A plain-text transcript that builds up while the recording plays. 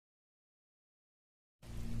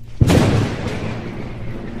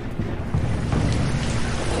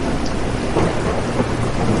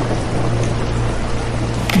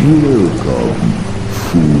Welcome,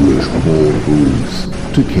 foolish mortals,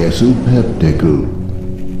 to Castle Pepticle,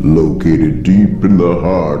 located deep in the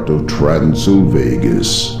heart of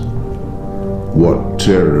Transylvegas. What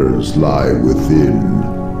terrors lie within?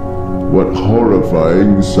 What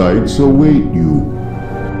horrifying sights await you?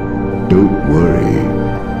 Don't worry,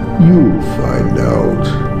 you'll find out.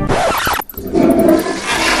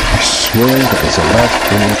 I swear that is the last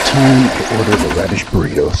damn time to order the radish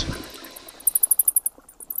burritos.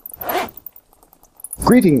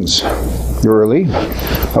 Greetings. You're early.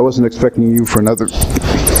 I wasn't expecting you for another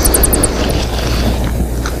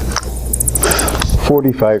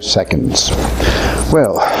 45 seconds.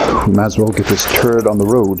 Well, we might as well get this turd on the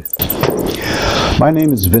road. My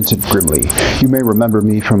name is Vincent Grimley. You may remember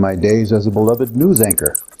me from my days as a beloved news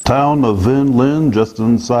anchor. Town of Vinh Linh, just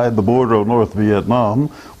inside the border of North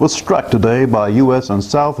Vietnam, was struck today by U.S. and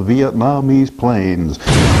South Vietnamese planes.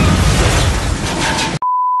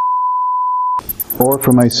 Or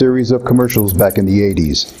from my series of commercials back in the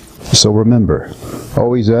 80s. So remember,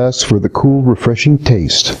 always ask for the cool, refreshing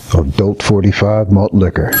taste of Dolt 45 malt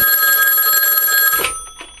liquor.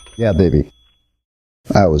 Yeah, baby.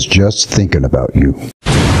 I was just thinking about you.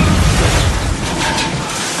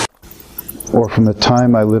 Or from the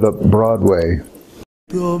time I lit up Broadway.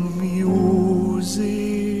 The music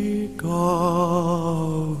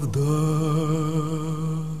of the...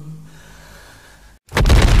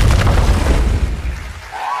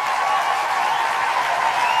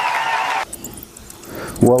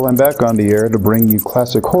 Well, I'm back on the air to bring you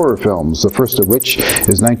classic horror films, the first of which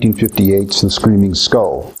is 1958's The Screaming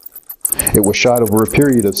Skull. It was shot over a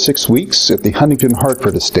period of 6 weeks at the Huntington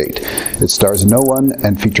Hartford estate. It stars no one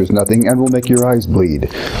and features nothing and will make your eyes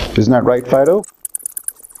bleed. Isn't that right, Fido?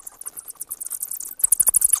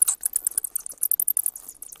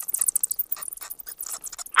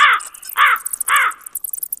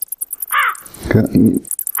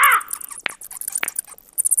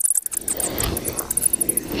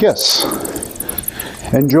 Yes.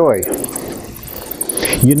 Enjoy.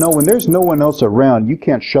 You know, when there's no one else around, you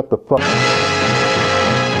can't shut the fuck up.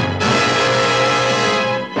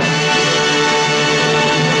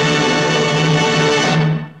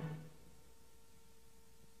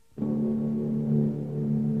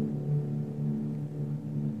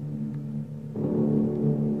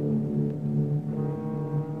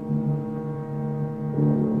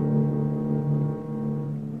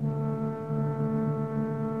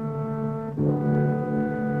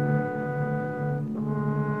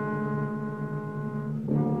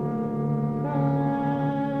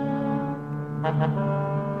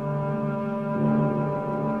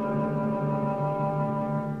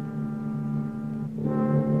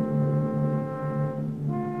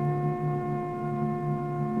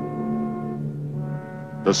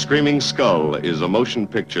 The Screaming Skull is a motion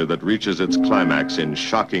picture that reaches its climax in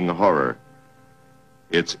shocking horror.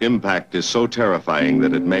 Its impact is so terrifying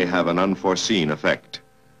that it may have an unforeseen effect.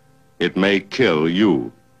 It may kill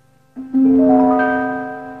you.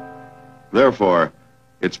 Therefore,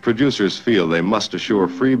 its producers feel they must assure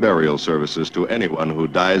free burial services to anyone who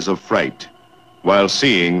dies of fright while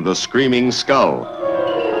seeing The Screaming Skull.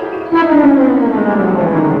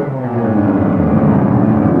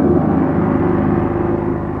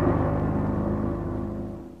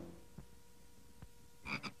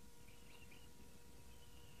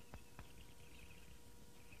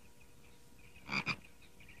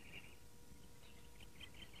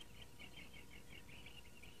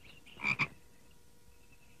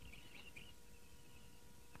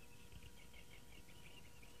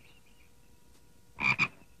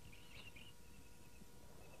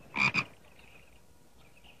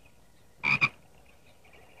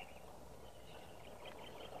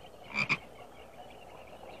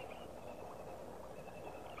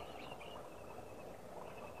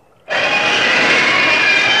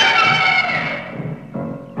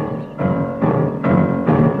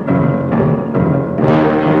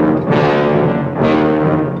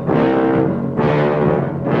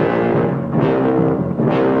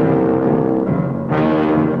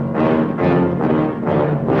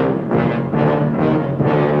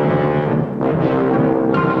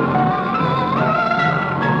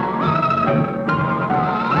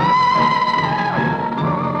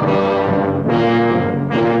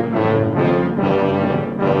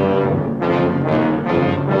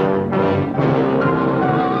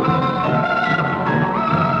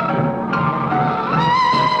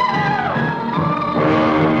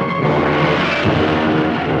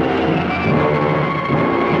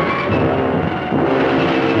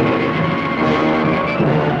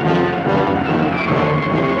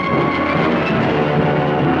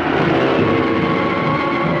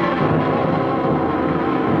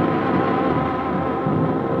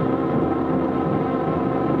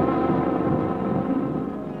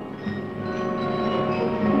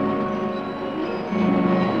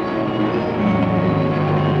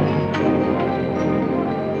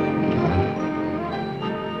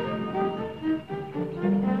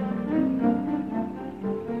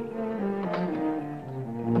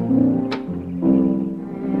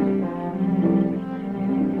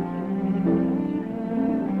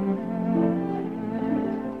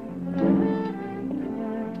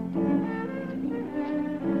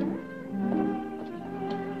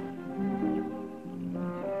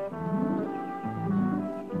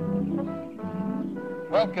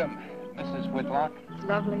 Welcome, Mrs. Whitlock. It's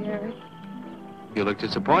lovely, Eric. You look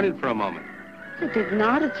disappointed for a moment. I did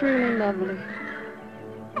not. It's really lovely.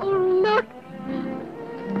 Oh, look!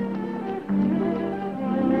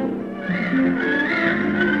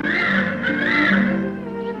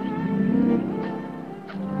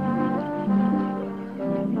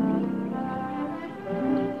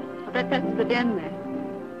 I bet that's the den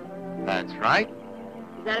there. That's right.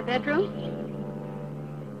 Is that a bedroom?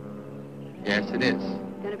 Yes, it is.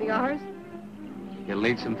 Gonna be ours? You'll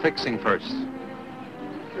need some fixing first.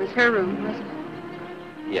 It was her room, wasn't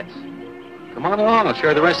it? Yes. Come on along, I'll show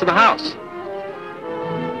you the rest of the house.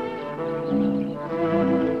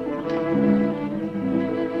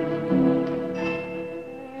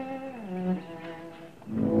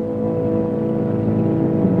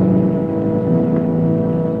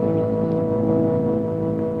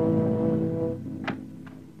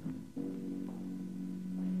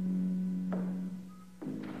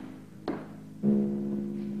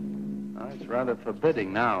 It's rather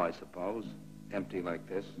forbidding now, I suppose, empty like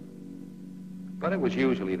this. But it was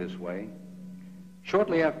usually this way.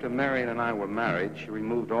 Shortly after Marion and I were married, she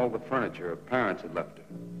removed all the furniture her parents had left her.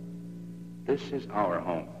 This is our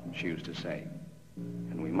home, she used to say,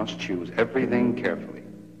 and we must choose everything carefully.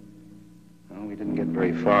 Well, we didn't get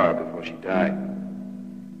very far before she died.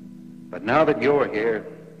 But now that you're here,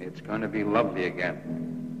 it's going to be lovely again.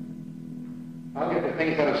 I'll get the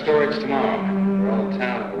things out of storage tomorrow. They're all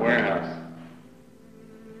down at the warehouse.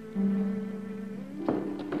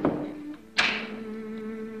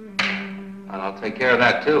 And I'll take care of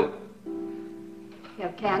that, too. You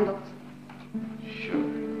have candles? Sure.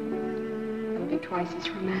 It'll be twice as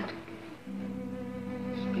romantic.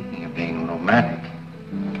 Speaking of being romantic.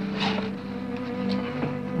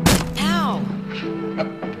 Ow!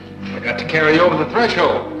 I got to carry you over the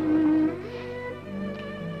threshold.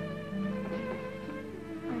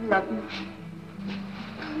 I love you.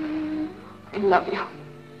 I love you.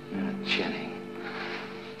 Jenny,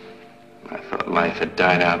 I thought life had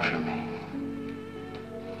died out for me.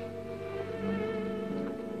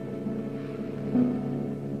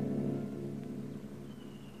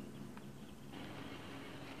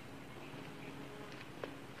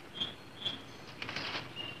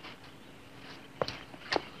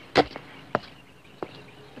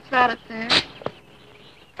 What's that up there?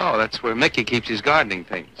 Oh, that's where Mickey keeps his gardening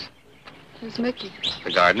things. Who's Mickey?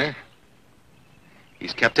 The gardener.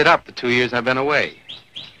 He's kept it up the 2 years I've been away.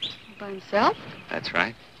 By himself? That's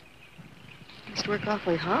right. He must work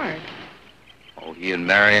awfully hard. Oh, he and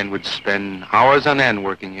Marion would spend hours on end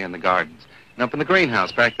working here in the gardens. And up in the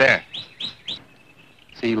greenhouse back there.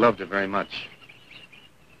 See, he loved her very much.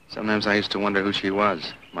 Sometimes I used to wonder who she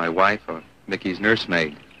was, my wife or Mickey's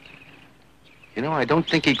nursemaid. You know, I don't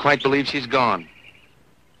think he quite believes she's gone.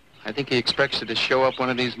 I think he expects her to show up one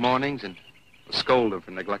of these mornings and scold her for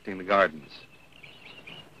neglecting the gardens.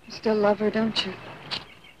 You still love her, don't you?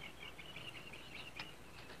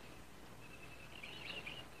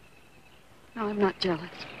 No, I'm not jealous.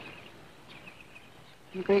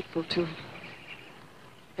 I'm grateful to her.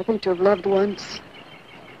 I think to have loved once,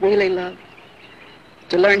 really loved,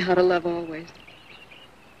 to learn how to love always.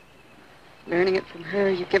 Learning it from her,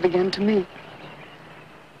 you give again to me.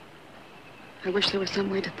 I wish there was some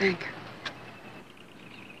way to thank her.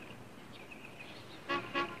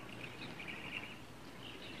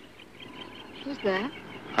 Who's that?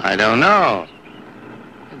 I don't know.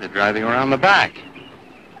 They're driving around the back.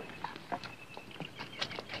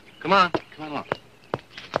 Come on along.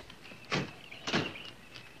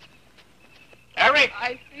 Eric!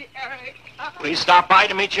 I see Eric. Please stop by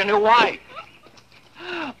to meet your new wife.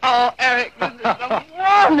 Oh, Eric, this is a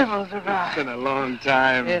wonderful surprise. It's been a long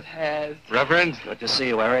time. It has. Reverend. Good to see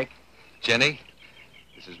you, Eric. Jenny,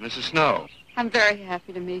 this is Mrs. Snow. I'm very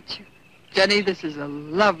happy to meet you. Jenny, this is a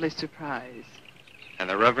lovely surprise. And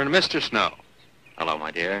the Reverend Mr. Snow. Hello,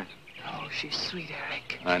 my dear. Oh, she's sweet,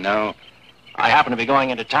 Eric. I know. I happened to be going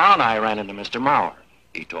into town. I ran into Mr. Mauer.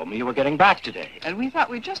 He told me you were getting back today. And we thought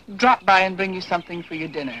we'd just drop by and bring you something for your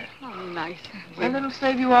dinner. Oh, nice. Well, it'll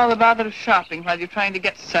save you all the bother of shopping while you're trying to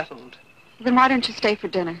get settled. Then why don't you stay for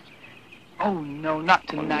dinner? Oh, no, not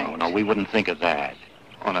tonight. Oh, no, we wouldn't think of that.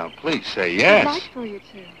 Oh, now, please say I'd yes. like for you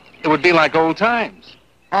to. It would be like old times.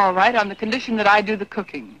 All right, on the condition that I do the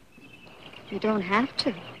cooking. You don't have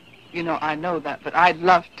to. You know, I know that, but I'd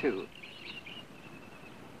love to.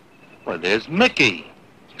 Well, there's Mickey.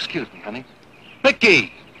 Excuse me, honey.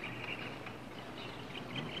 Mickey!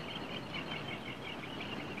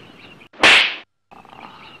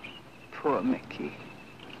 Poor Mickey.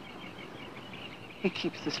 He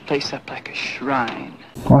keeps this place up like a shrine.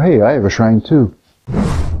 Oh, hey, I have a shrine too.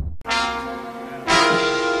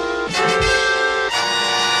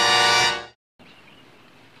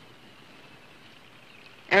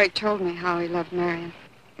 Eric told me how he loved Marion.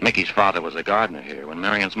 Mickey's father was a gardener here when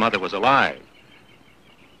Marion's mother was alive.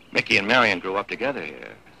 Mickey and Marion grew up together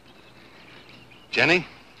here. Jenny,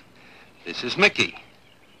 this is Mickey.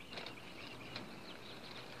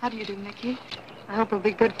 How do you do, Mickey? I hope we'll be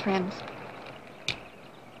good friends.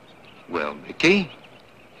 Well, Mickey?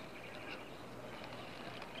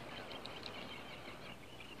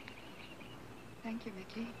 Thank you,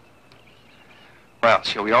 Mickey. Well,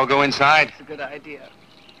 shall we all go inside? It's a good idea.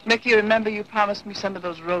 Mickey, remember you promised me some of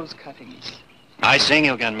those rose cuttings. I sing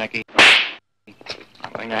you again, Mickey.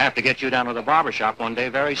 I'm going to have to get you down to the barber shop one day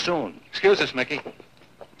very soon. Excuse us, Mickey.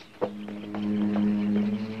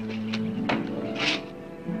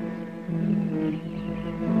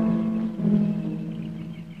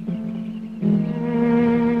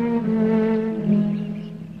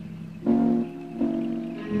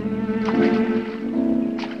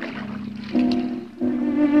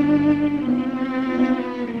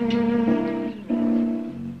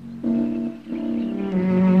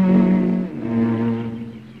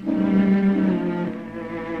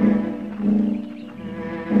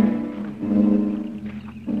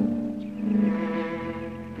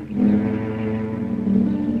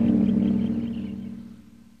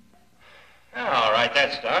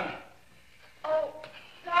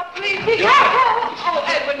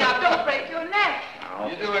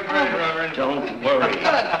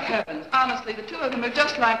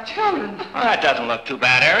 Too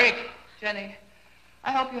bad, Eric. Jenny,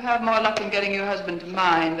 I hope you have more luck in getting your husband to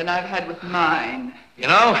mine than I've had with mine. You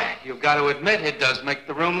know, you've got to admit it does make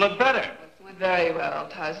the room look better. Very well,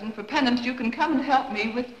 Tyson. For penance, you can come and help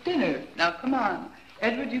me with dinner. Now, come on.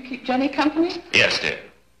 Edward, you keep Jenny company? Yes, dear.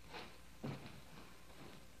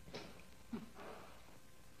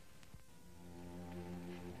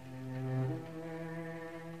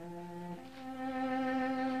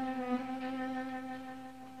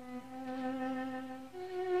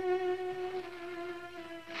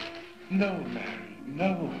 No, Mary,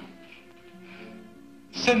 no.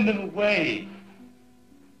 Send them away.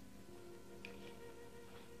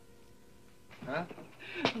 Huh?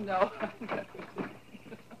 No.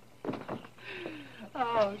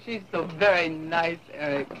 Oh, she's so very nice,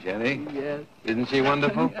 Eric. Jenny? Yes. Isn't she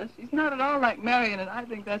wonderful? Yes, she's not at all like Marion, and I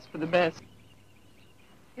think that's for the best.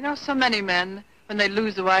 You know, so many men, when they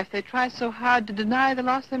lose a wife, they try so hard to deny the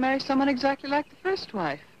loss they marry someone exactly like the first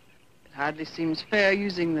wife. It hardly seems fair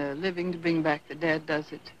using the living to bring back the dead,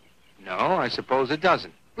 does it? No, I suppose it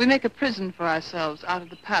doesn't. We make a prison for ourselves out of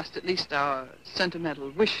the past, at least our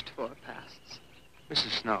sentimental, wished-for pasts.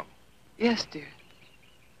 Mrs. Snow. Yes, dear.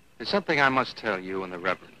 There's something I must tell you and the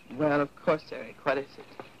Reverend. Well, of course, Eric. What is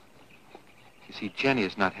it? You see, Jenny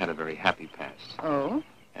has not had a very happy past. Oh?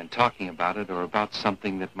 And talking about it or about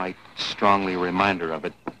something that might strongly remind her of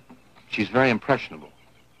it, she's very impressionable.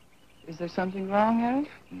 Is there something wrong, Eric?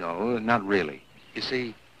 No, not really. You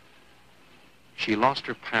see, she lost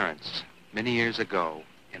her parents many years ago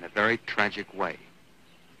in a very tragic way.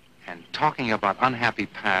 And talking about unhappy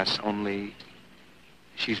pasts only,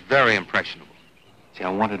 she's very impressionable. See, I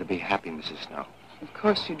want her to be happy, Mrs. Snow. Of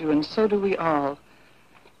course you do, and so do we all.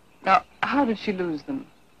 Now, how did she lose them?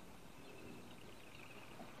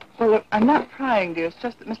 Well, look, I'm not prying, dear. It's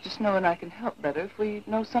just that Mr. Snow and I can help better if we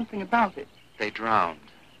know something about it. They drowned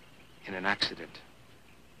in an accident.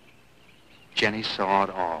 Jenny saw it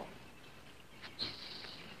all.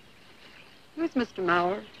 Who's Mr.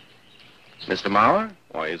 Mauer? Mr. Mauer?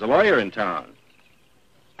 Why, he's a lawyer in town.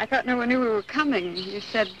 I thought no one knew we were coming. You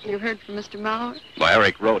said you heard from Mr. Mauer? Well,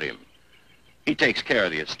 Eric wrote him. He takes care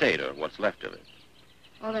of the estate, or what's left of it.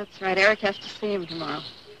 Oh, that's right. Eric has to see him tomorrow.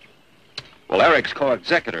 Well, Eric's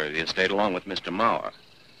co-executor of the estate along with Mr. Mauer.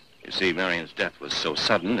 You see, Marion's death was so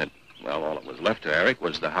sudden that, well, all that was left to Eric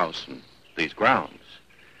was the house and these grounds.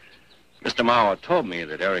 Mr. Mauer told me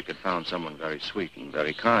that Eric had found someone very sweet and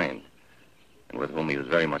very kind, and with whom he was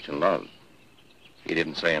very much in love. He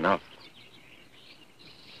didn't say enough.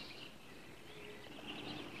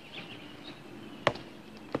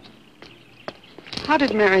 How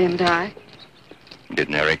did Marion die?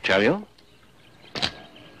 Didn't Eric tell you?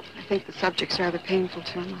 I think the subject's rather painful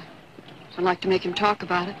to him. I'd like to make him talk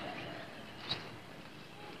about it.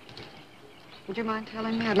 Would you mind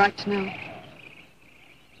telling me? I'd like to know.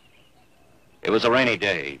 It was a rainy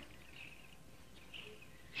day.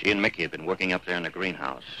 She and Mickey had been working up there in the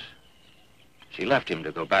greenhouse. She left him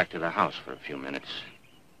to go back to the house for a few minutes.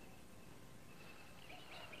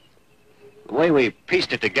 The way we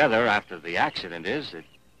pieced it together after the accident is that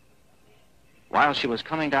while she was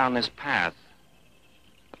coming down this path,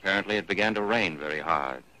 apparently it began to rain very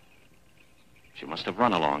hard. She must have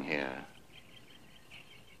run along here.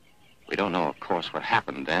 We don't know, of course, what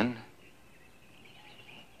happened then.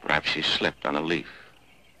 Perhaps she slipped on a leaf.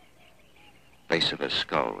 Base of her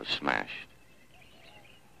skull was smashed.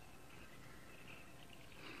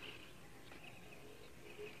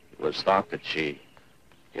 It was thought that she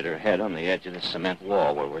hit her head on the edge of the cement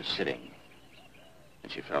wall where we're sitting.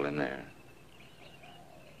 And she fell in there.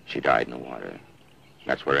 She died in the water.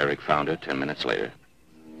 That's where Eric found her 10 minutes later.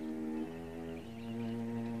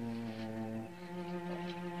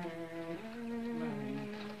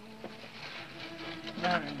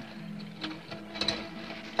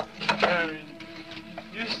 Marion,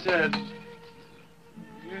 you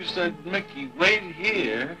said, Mickey, wait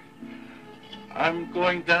here. I'm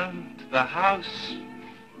going down to the house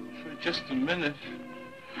for just a minute.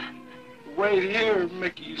 Wait here,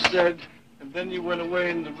 Mickey, you said. And then you went away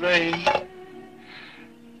in the rain.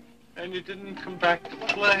 And you didn't come back to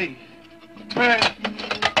play. Man,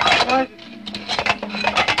 why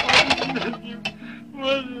did you...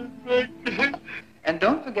 And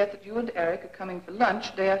don't forget that you and Eric are coming for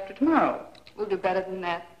lunch day after tomorrow. We'll do better than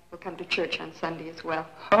that. We'll come to church on Sunday as well.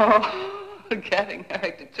 Oh, getting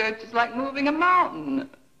Eric to church is like moving a mountain.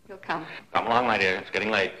 He'll come. Come along, my dear. It's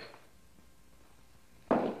getting late.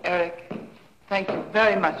 Eric, thank you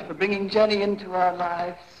very much for bringing Jenny into our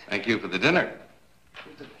lives. Thank you for the dinner.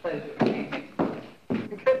 It was a pleasure.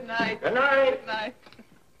 Good night. Good night. Good night.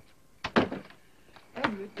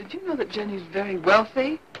 Edward, did you know that Jenny's very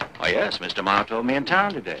wealthy? Oh, yes. Mr. Marr told me in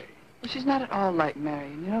town today. Well, she's not at all like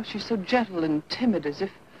Marion. You know, she's so gentle and timid, as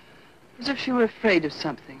if she were afraid of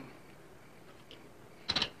something.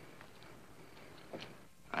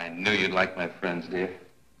 I knew you'd like my friends, dear.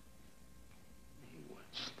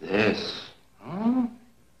 What's this? Huh?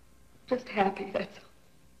 Just happy, that's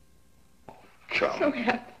all. Come. So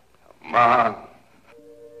happy. Come on.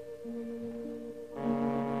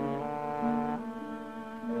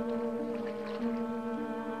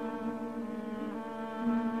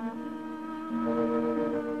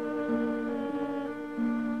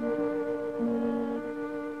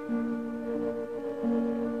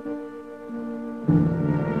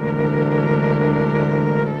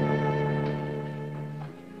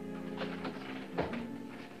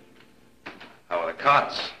 How are the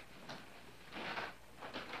cots?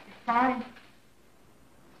 Fine.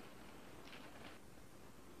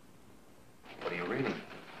 What are you reading?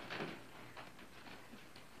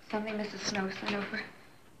 Something Mrs. Snow sent over.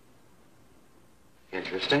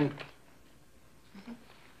 Interesting.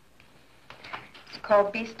 It's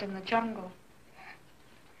called Beast in the Jungle.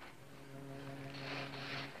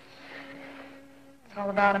 It's all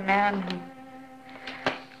about a man who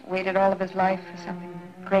waited all of his life for something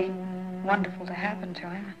great and wonderful to happen to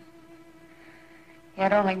him. He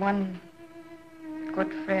had only one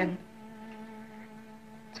good friend.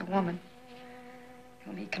 It's a woman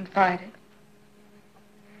whom he confided.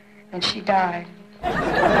 And she died. In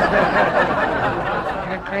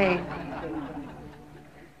her grave,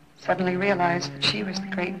 he suddenly realized that she was the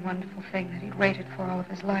great and wonderful thing that he'd waited for all of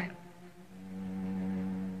his life.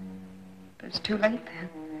 But it's too late then.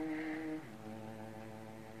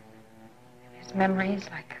 His memories,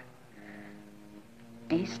 like a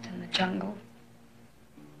beast in the jungle,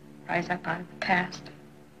 rise up out of the past,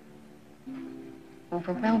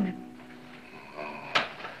 overwhelm him. Oh,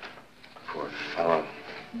 poor fellow.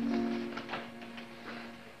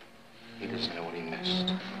 He doesn't know what he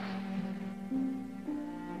missed.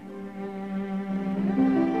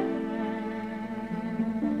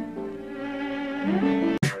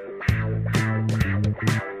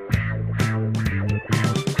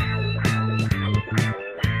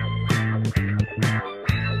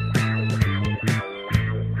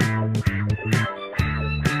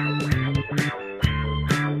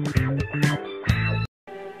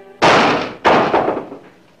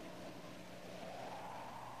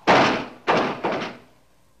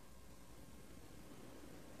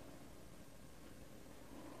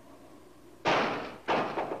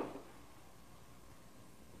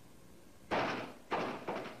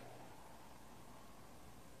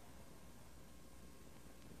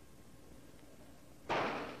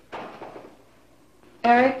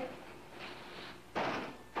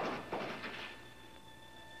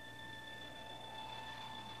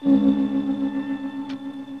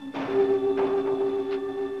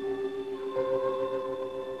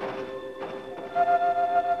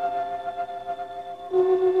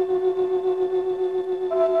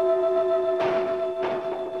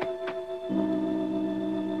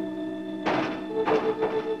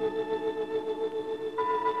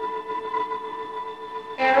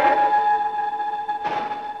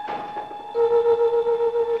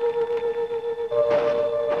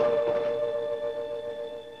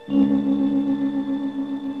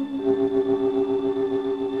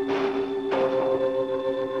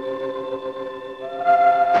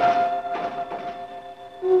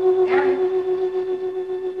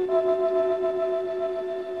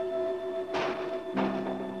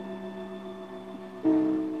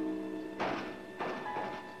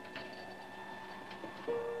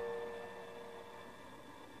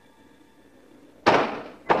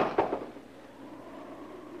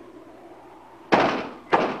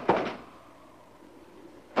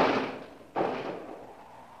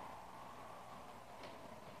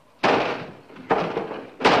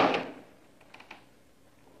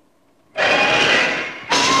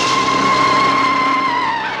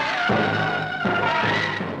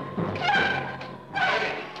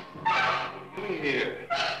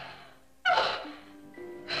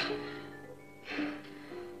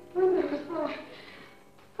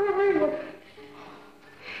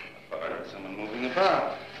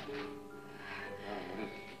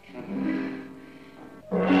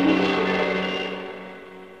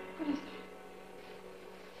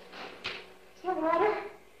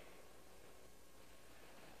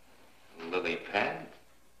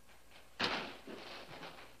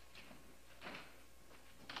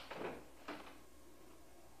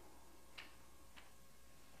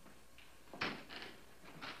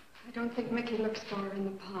 I don't think Mickey looks for her in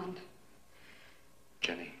the pond.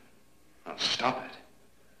 Jenny, now stop it.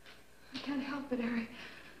 I can't help it, Eric.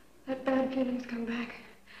 That bad feeling's come back.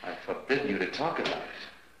 I forbid you to talk about it.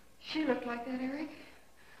 She looked like that, Eric.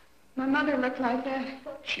 My mother looked like that.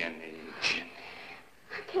 Jenny.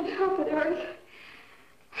 I can't help it, Eric.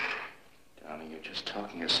 Darling, you're just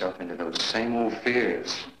talking yourself into those same old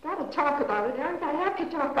fears. I've got to talk about it, Eric. I have to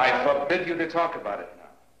talk about I it. forbid you to talk about it now.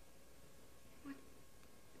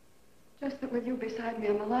 Just that with you beside me,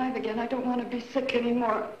 I'm alive again. I don't want to be sick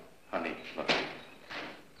anymore. Honey, look.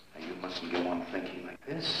 Now, you mustn't go on thinking like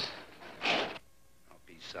this.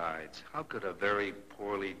 Besides, how could a very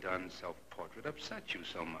poorly done self-portrait upset you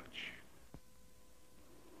so much?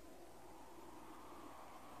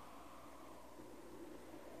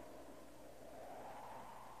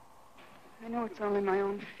 I know it's only my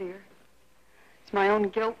own fear. It's my own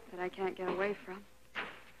guilt that I can't get away from.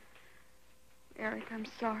 Eric, I'm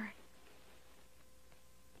sorry.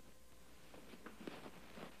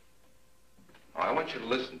 Oh, I want you to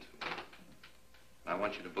listen to me. I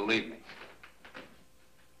want you to believe me.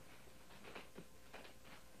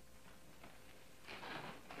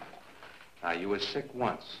 Now, you were sick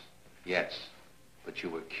once, yes, but you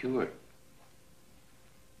were cured.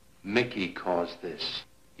 Mickey caused this.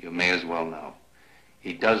 You may as well know.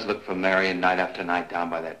 He does look for Marion night after night down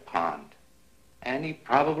by that pond. And he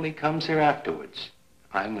probably comes here afterwards.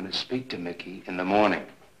 I'm going to speak to Mickey in the morning.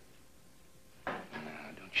 Now,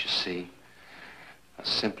 don't you see? How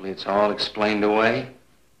simply it's all explained away.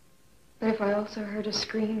 But if I also heard a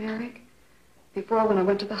scream, Eric, before when I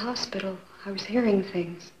went to the hospital, I was hearing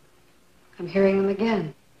things. I'm hearing them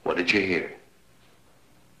again. What did you hear? It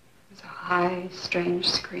was a high, strange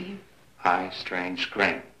scream. High, strange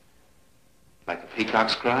scream. Like a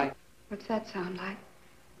peacock's cry? What's that sound like?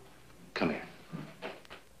 Come here.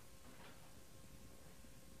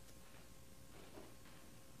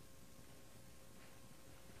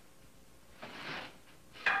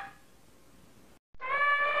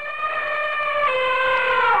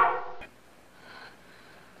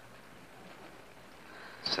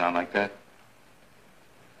 Sound like that?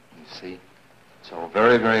 You see? It's all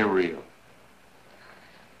very, very real.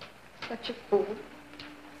 Such a fool.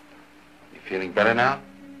 You feeling better now?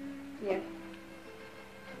 Yes.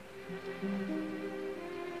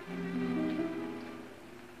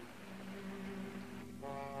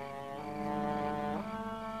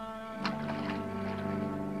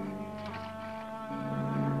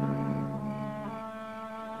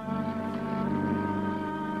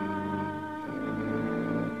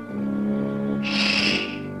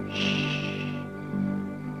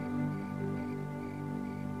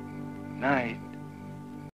 Night.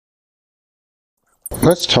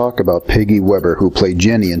 Let's talk about Peggy Weber, who played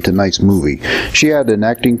Jenny in tonight's movie. She had an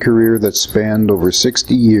acting career that spanned over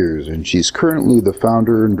 60 years, and she's currently the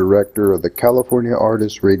founder and director of the California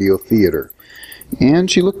Artists Radio Theater. And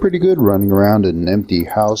she looked pretty good running around in an empty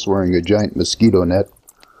house wearing a giant mosquito net.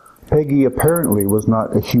 Peggy apparently was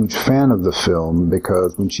not a huge fan of the film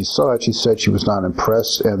because when she saw it, she said she was not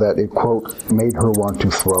impressed and that it, quote, made her want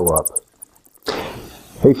to throw up.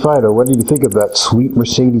 Hey Fido, what did you think of that sweet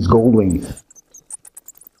Mercedes Goldwing?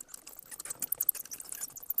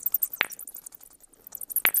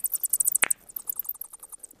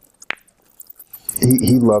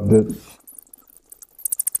 He loved it.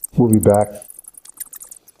 We'll be back.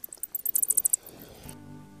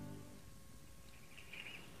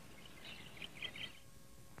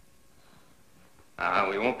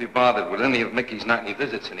 We won't be bothered with any of Mickey's nightly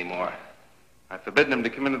visits anymore. I've forbidden him to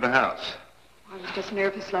come into the house. I was just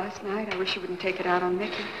nervous last night. I wish you wouldn't take it out on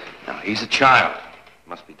Mickey. Now, he's a child.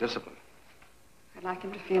 Must be disciplined. I'd like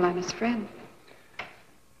him to feel I'm his friend.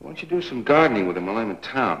 Why don't you do some gardening with him while I'm in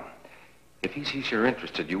town? If he sees you're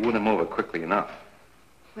interested, you win him over quickly enough.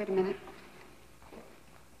 Wait a minute.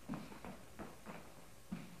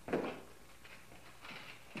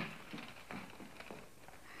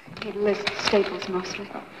 I need a list of staples mostly.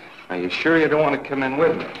 Are you sure you don't want to come in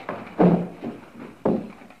with me?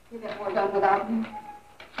 You get more done without me.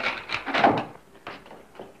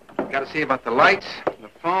 Got to see about the lights, the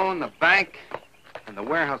phone, the bank, and the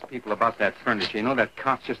warehouse people about that furniture. You know, that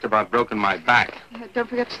cop's just about broken my back. Don't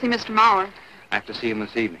forget to see Mr. Mauer. I have to see him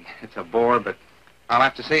this evening. It's a bore, but I'll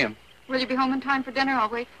have to see him. Will you be home in time for dinner? I'll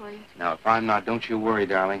wait for you. Now, if I'm not, don't you worry,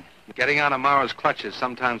 darling. Getting out of Mauer's clutches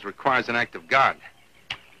sometimes requires an act of God.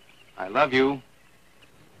 I love you.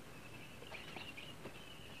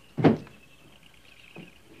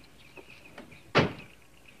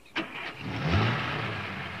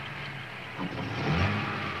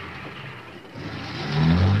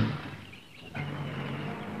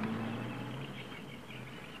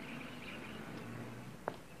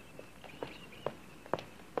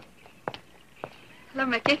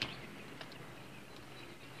 Mickey.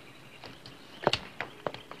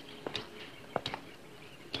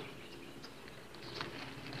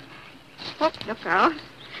 Oh, look out.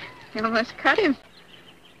 You almost cut him.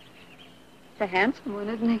 He's a handsome one,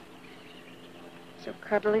 isn't he? So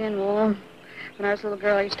cuddly and warm. When I was a little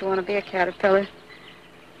girl, I used to want to be a caterpillar.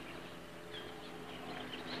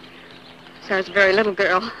 So I was a very little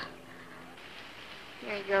girl.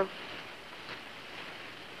 Here you go.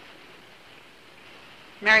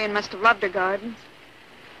 Marion must have loved her gardens.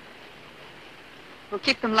 We'll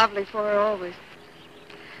keep them lovely for her always.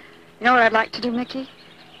 You know what I'd like to do, Mickey?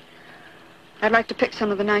 I'd like to pick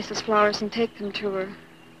some of the nicest flowers and take them to her.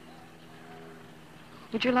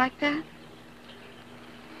 Would you like that?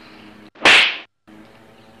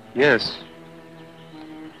 Yes.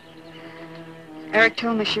 Eric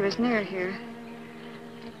told me she was near here.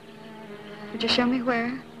 Would you show me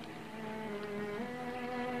where?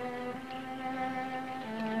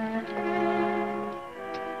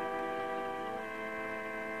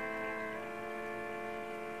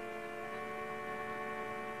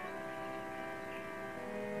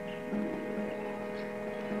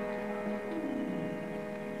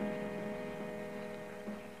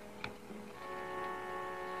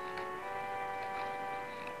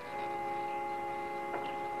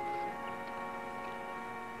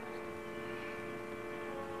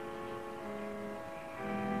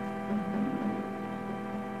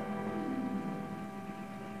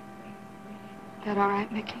 That all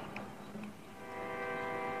right, Mickey?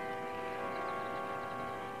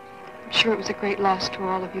 I'm sure it was a great loss to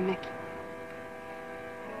all of you, Mickey.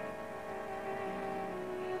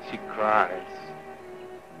 She cries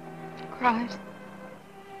Cries?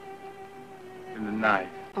 in the night.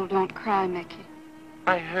 Oh, don't cry, Mickey.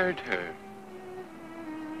 I heard her.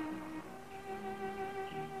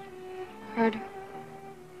 Heard her?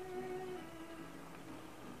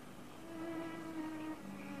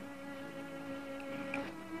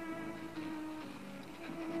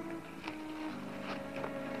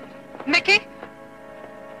 Mickey?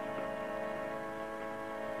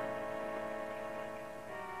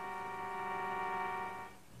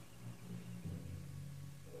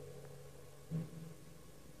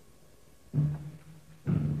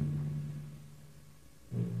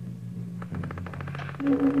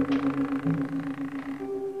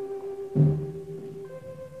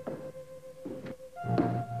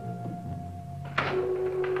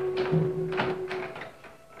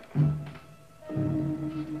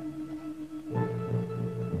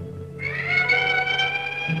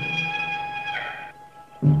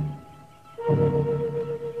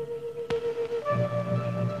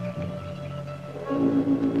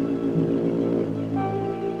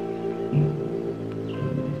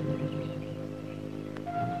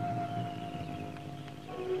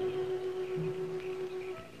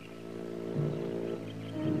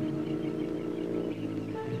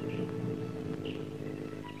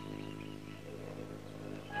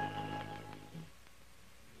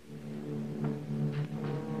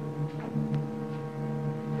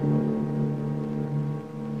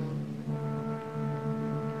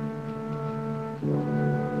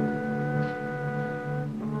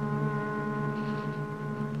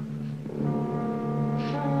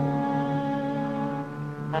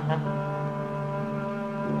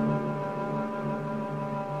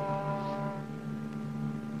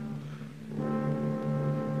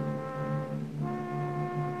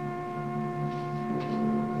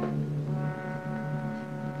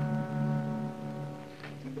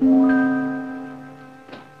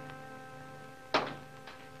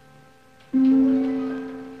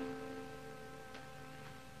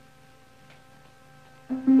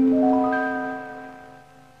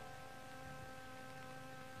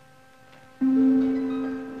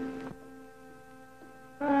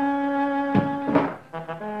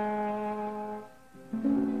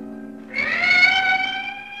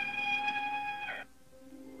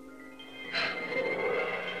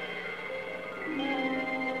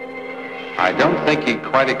 I don't think he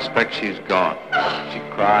quite expects she's gone. She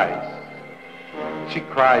cries. She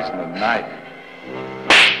cries in the night.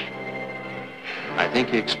 I think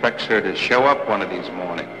he expects her to show up one of these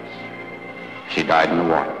mornings. She died in the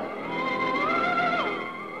water.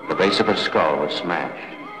 The base of her skull was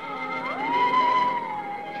smashed.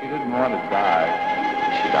 She didn't want to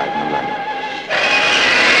die. She died in the water.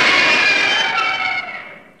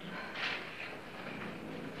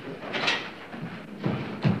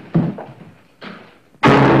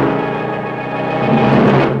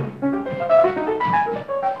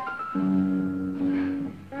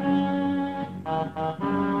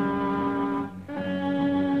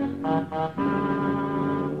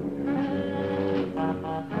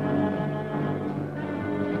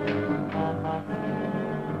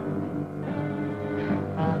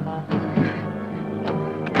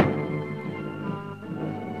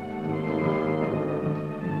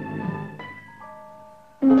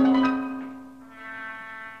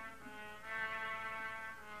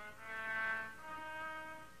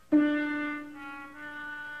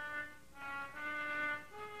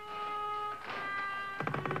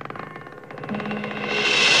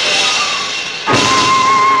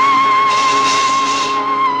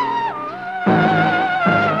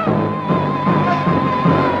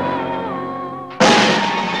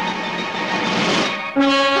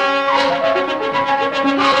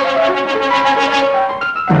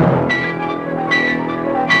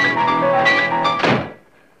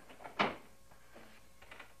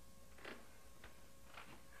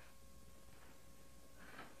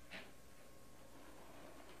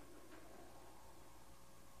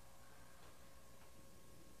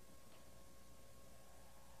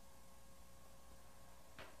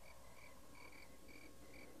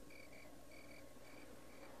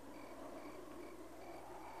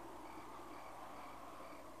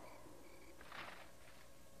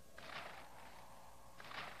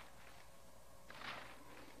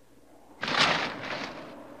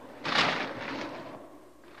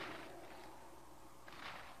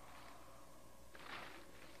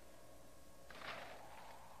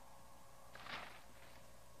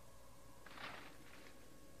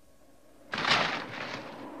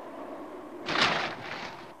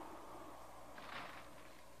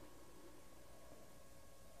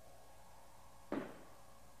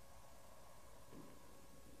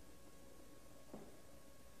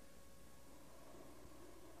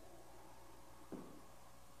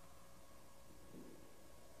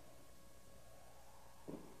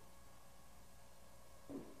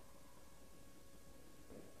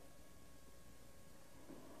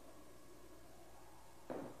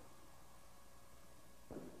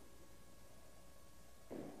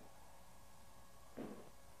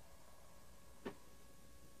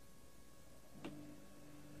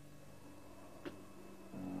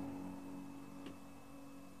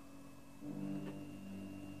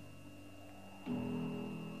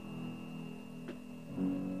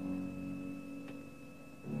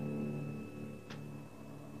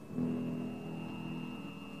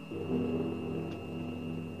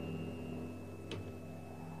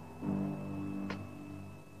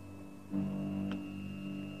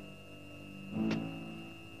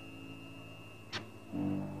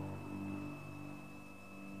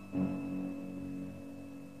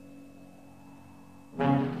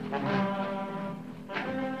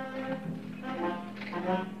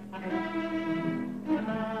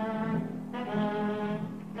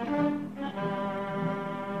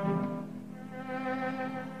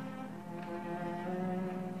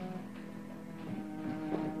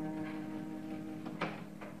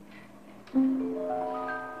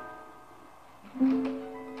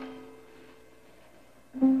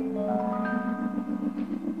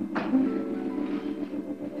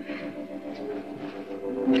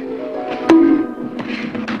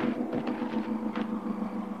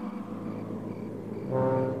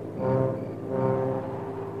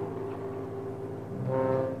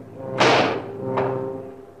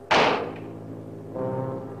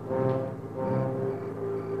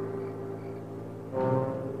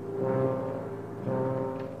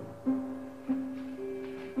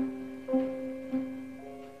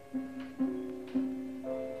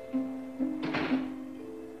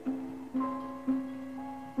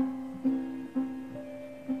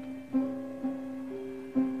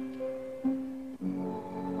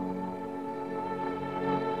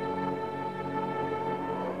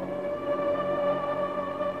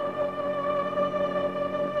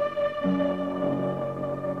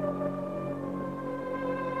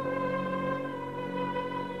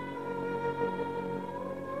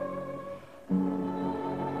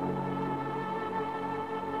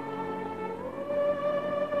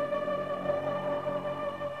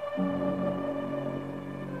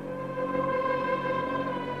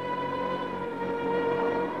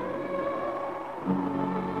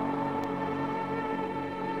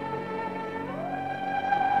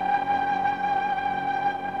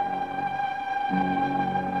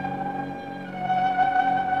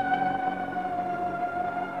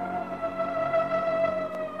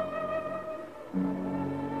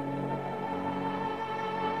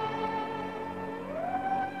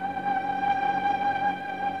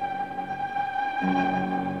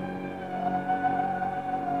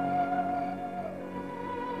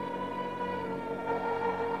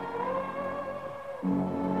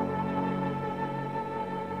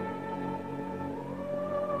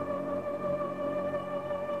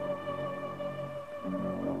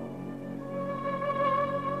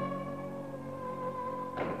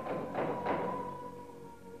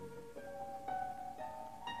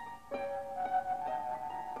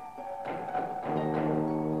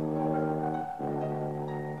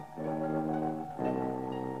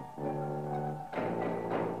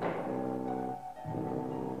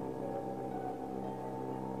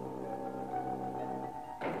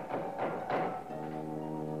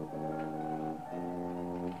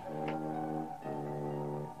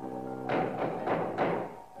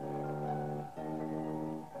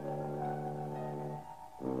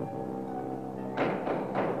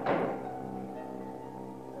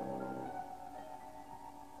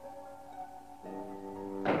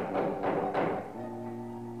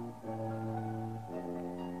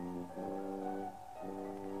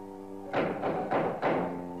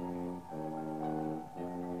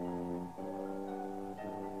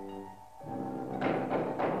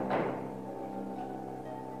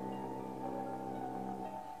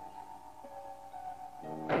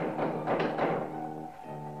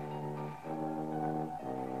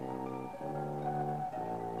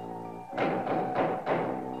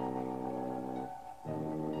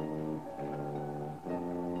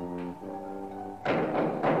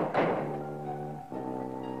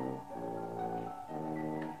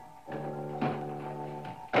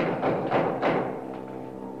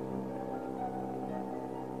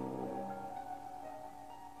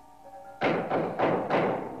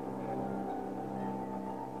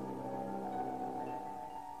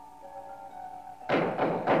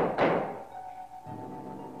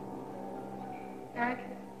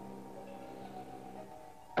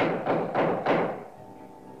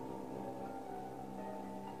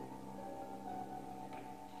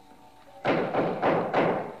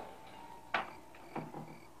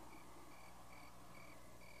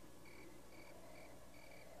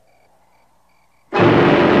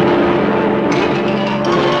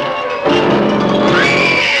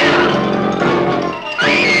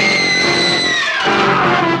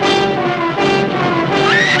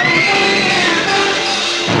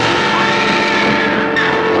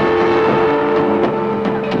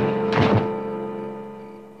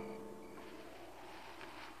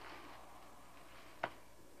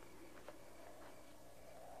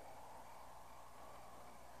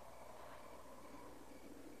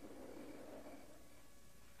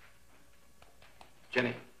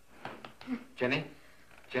 Jenny. Jenny?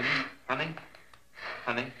 Jenny? Honey?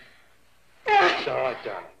 Honey? It's all right,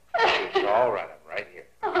 darling. It's all right. I'm right here.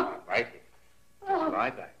 I'm right here. Just lie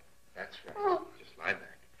back. That's right. Just lie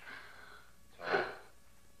back. It's all right.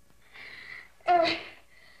 Eric,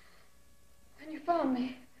 when you found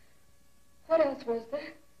me, what else was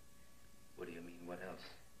there? What do you mean, what else?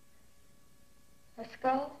 A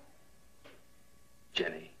skull?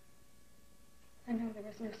 Jenny. I know there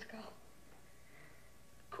was no skull.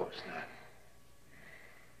 Of course not.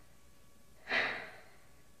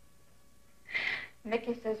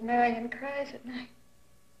 Mickey says Marion cries at night.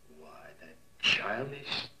 Why, that childish,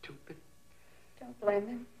 stupid... Don't blame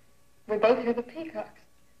him. We both hear the peacocks.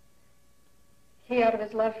 He, out of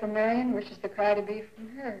his love for Marion, wishes the cry to be from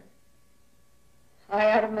her.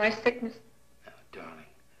 I, out of my sickness... Now, darling,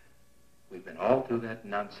 we've been all through that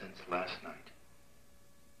nonsense last night.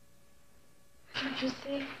 Don't you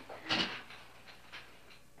see?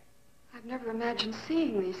 I've never imagined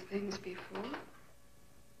seeing these things before.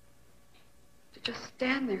 To just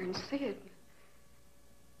stand there and see it.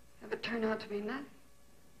 Have it turn out to be nothing.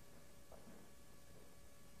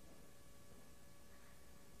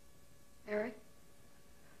 Eric?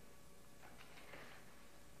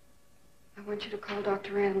 I want you to call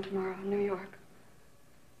Dr. Ann tomorrow in New York.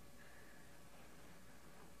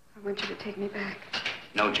 I want you to take me back.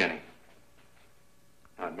 No, Jenny.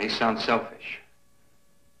 Now, it may sound selfish,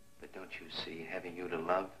 but don't you see, having you to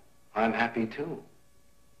love, I'm happy too.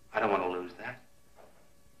 I don't want to lose that.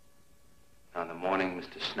 Now, in the morning,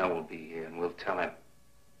 Mr. Snow will be here, and we'll tell him.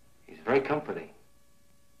 He's very comforting.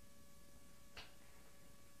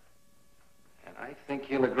 And I think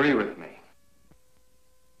he'll agree with me.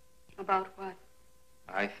 About what?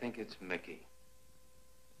 I think it's Mickey.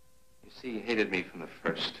 You see, he hated me from the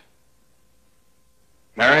first.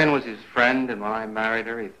 Marion was his friend, and when I married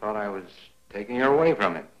her, he thought I was taking her away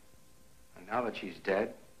from him. And now that she's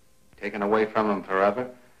dead, taken away from him forever,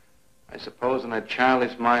 I suppose in that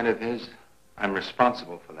childish mind of his, I'm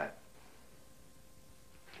responsible for that.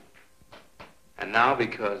 And now,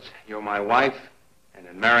 because you're my wife and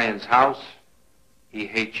in Marion's house, he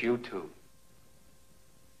hates you too.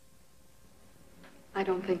 I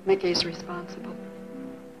don't think Mickey's responsible.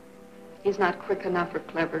 He's not quick enough or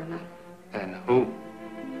clever enough. And who?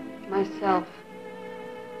 Myself.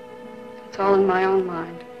 It's all in my own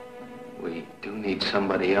mind. We do need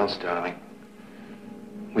somebody else, darling.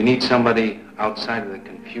 We need somebody outside of the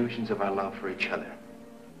confusions of our love for each other.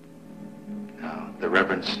 Now, the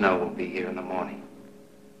Reverend Snow will be here in the morning.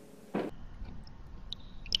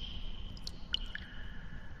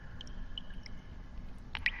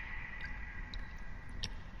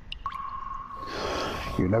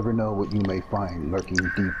 You never know what you may find lurking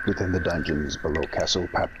deep within the dungeons below Castle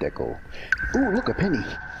Papdekel. Ooh, look, a penny.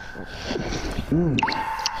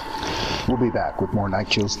 We'll be back with more Night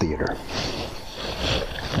Chills Theater.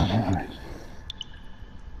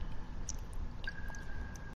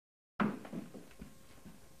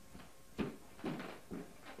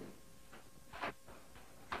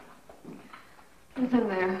 Who's in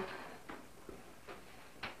there?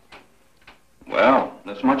 Well,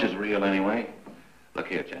 this much is real anyway. Look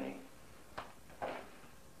here, Jenny.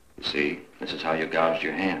 You see, this is how you gouged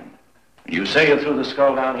your hand. You say you threw the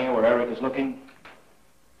skull down here where Eric is looking?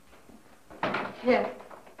 Yes.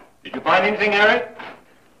 Did you find anything, Eric?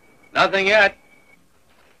 Nothing yet.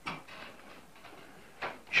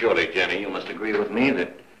 Surely, Jenny, you must agree with me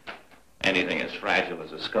that anything as fragile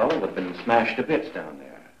as a skull would have been smashed to bits down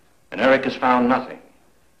there. And Eric has found nothing.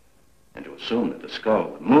 And to assume that the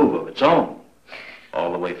skull would move of its own,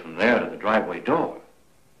 all the way from there to the driveway door.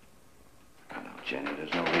 Now, Jenny,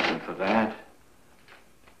 there's no reason for that.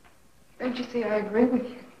 Don't you see, I agree with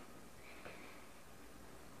you.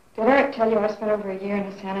 Did Eric tell you I spent over a year in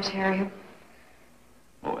a sanitarium?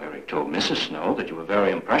 Oh, Eric told Mrs. Snow that you were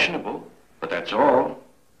very impressionable, but that's all.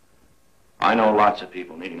 I know lots of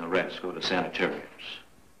people needing a rest go to sanitariums.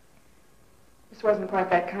 This wasn't quite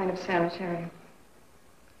that kind of sanitarium.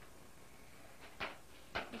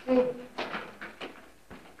 You see,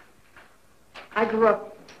 I grew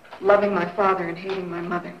up loving my father and hating my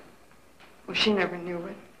mother. Well, she never knew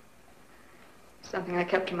it. Something I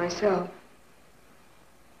kept to myself.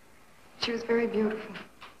 She was very beautiful.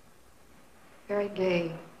 Very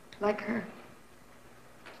gay, like her.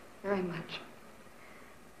 Very much.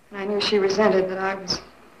 And I knew she resented that I was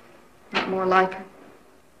not more like her.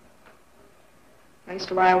 I used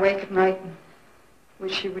to lie awake at night and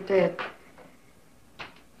wish she were dead.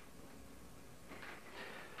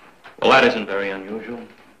 Well, that isn't very unusual.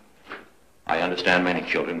 I understand many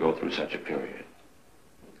children go through such a period.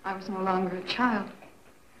 I was no longer a child.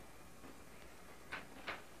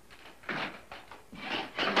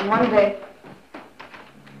 And one day,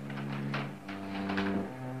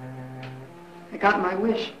 I got my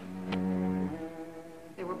wish.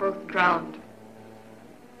 They were both drowned.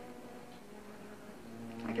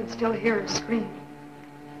 I can still hear her scream.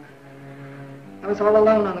 I was all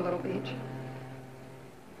alone on the little beach.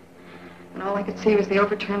 And all I could see was the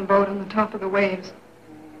overturned boat on the top of the waves.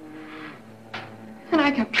 And I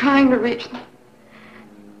kept trying to reach them.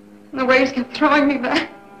 And the waves kept throwing me back.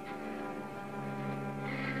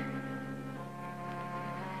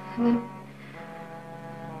 And then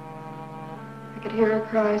I could hear her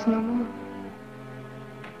cries no more.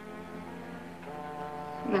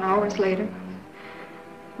 And then hours later,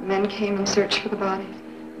 the men came and searched for the bodies.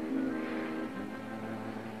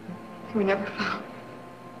 They were never found.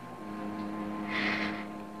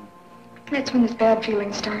 That's when this bad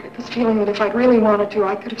feeling started. This feeling that if I'd really wanted to,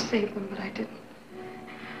 I could have saved them, but I didn't.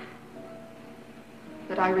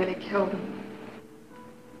 That I really killed them.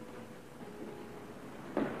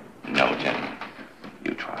 No, Jenny.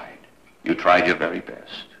 You tried. You tried your very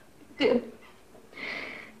best. I did.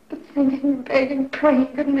 But thinking and begging and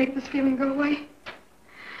praying couldn't make this feeling go away.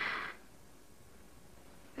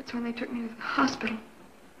 That's when they took me to the hospital.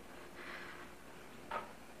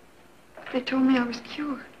 They told me I was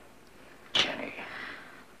cured. Jenny.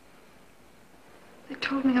 They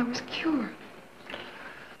told me I was cured.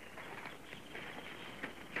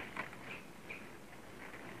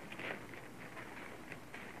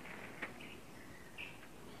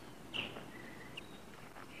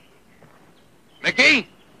 Mickey?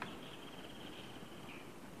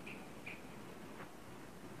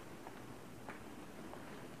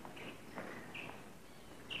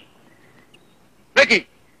 Mickey!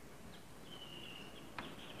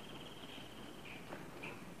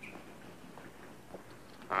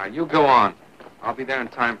 You go on. I'll be there in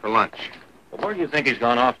time for lunch. Well, where do you think he's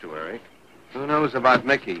gone off to, Eric? Who knows about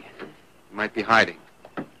Mickey? He might be hiding.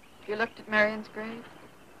 Have you looked at Marion's grave?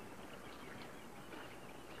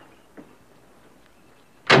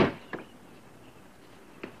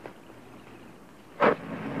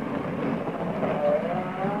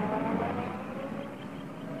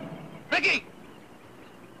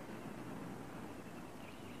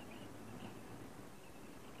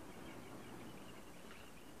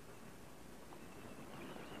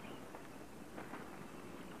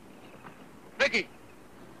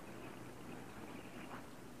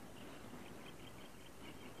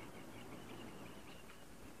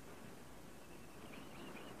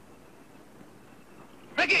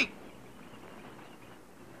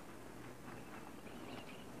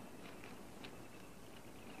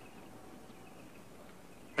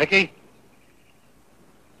 Peggy?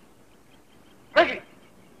 Peggy!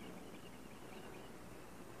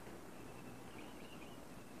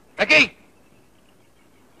 Peggy!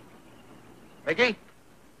 Peggy?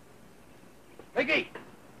 Peggy!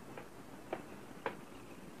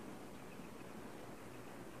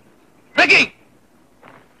 Peggy!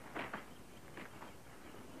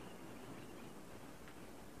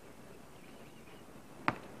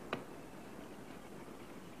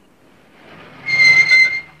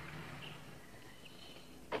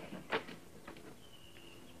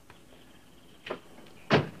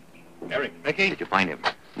 Eric, Peggy? did you find him?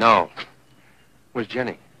 No. Where's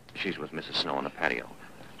Jenny? She's with Mrs. Snow on the patio.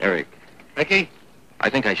 Eric, Peggy? I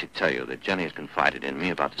think I should tell you that Jenny has confided in me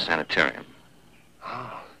about the sanitarium.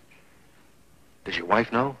 Oh. Does your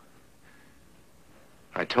wife know?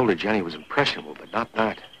 I told her Jenny was impressionable, but not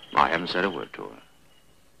that. I haven't said a word to her.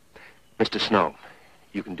 Mr. Snow,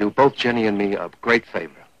 you can do both Jenny and me a great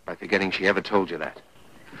favor by forgetting she ever told you that.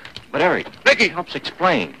 But Eric, Peggy! helps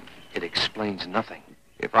explain. It explains nothing.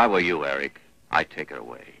 If I were you, Eric, I'd take her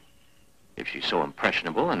away. If she's so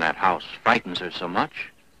impressionable and that house frightens her so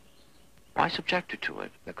much, why subject her to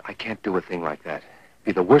it? Look, I can't do a thing like that. It'd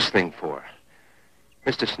be the worst thing for her.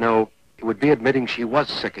 Mr. Snow, it would be admitting she was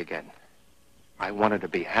sick again. I want her to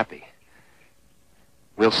be happy.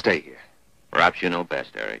 We'll stay here. Perhaps you know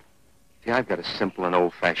best, Eric. See, I've got a simple and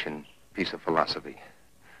old-fashioned piece of philosophy.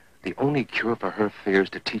 The only cure for her fear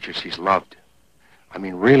is to teach her she's loved. I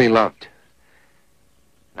mean, really loved.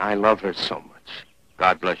 And I love her so much.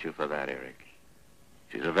 God bless you for that, Eric.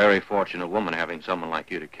 She's a very fortunate woman having someone like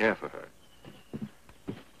you to care for her.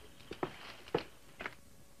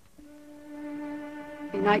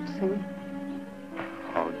 Good night, Sue.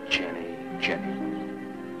 Oh, Jenny, Jenny.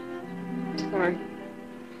 Sorry.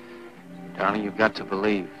 Darling, you've got to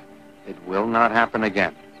believe it will not happen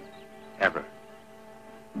again. Ever.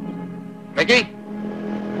 Peggy!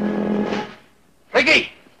 Peggy!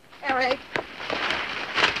 Eric.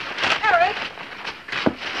 Eric!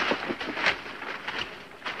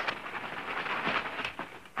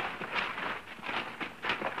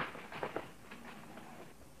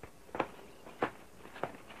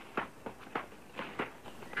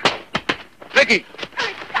 Peggy!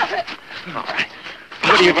 Eric, stop it! All right.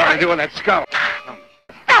 What are you going to do with that skull?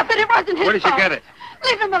 Stop it! It wasn't his Where did you fault. get it?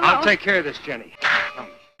 Leave him alone. I'll take care of this, Jenny.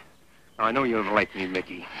 Now, I know you don't like me,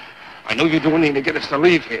 Mickey. I know you're doing anything to get us to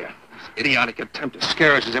leave here. This idiotic attempt to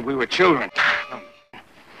scare us as if we were children.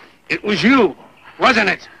 It was you, wasn't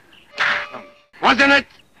it? Wasn't it?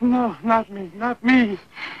 No, not me. Not me.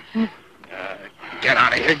 Get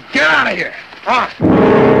out of here. Get out of here. On.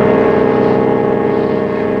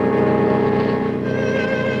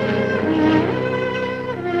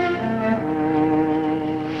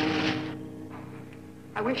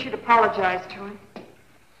 I wish you'd apologize to him.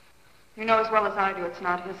 You know as well as I do it's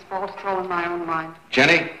not his fault. It's all in my own mind.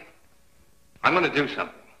 Jenny, I'm going to do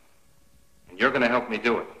something. And you're going to help me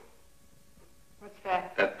do it. What's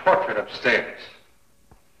that? That portrait upstairs.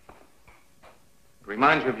 It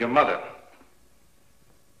reminds you of your mother.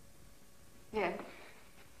 Yes.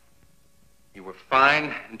 You were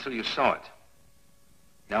fine until you saw it.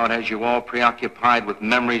 Now it has you all preoccupied with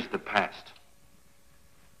memories of the past.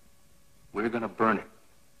 We're going to burn it.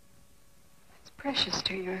 It's precious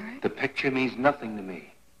to you, Eric. The picture means nothing to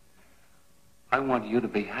me. I want you to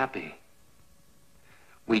be happy.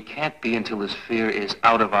 We can't be until this fear is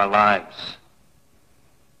out of our lives.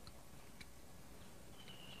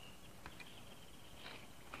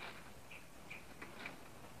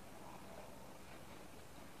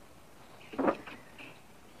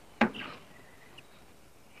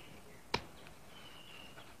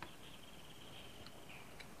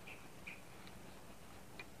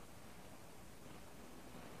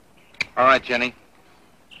 All right, Jenny.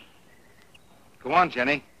 Go on,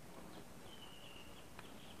 Jenny.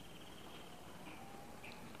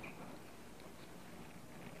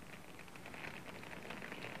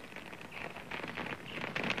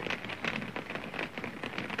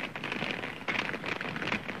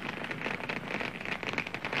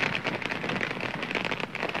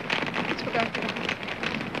 Let's go back there.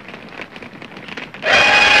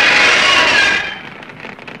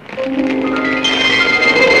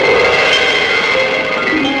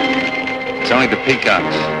 It's only the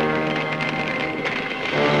peacocks.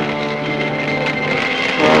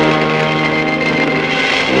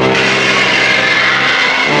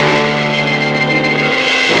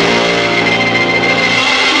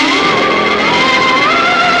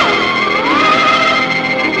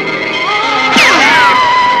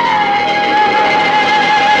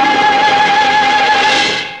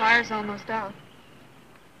 Fire's almost out.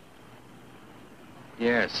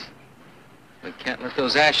 Yes.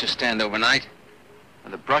 those ashes stand overnight.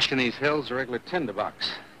 And the brush in these hills are a regular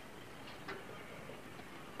tinderbox.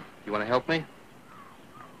 You want to help me?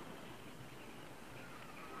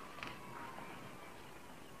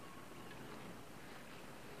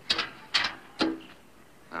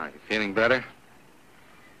 Now, you feeling better?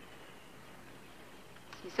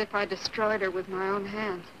 It's as if I destroyed her with my own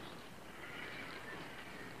hands.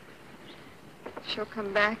 She'll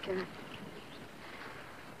come back and...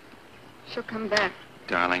 she'll come back.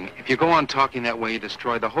 Darling, if you go on talking that way, you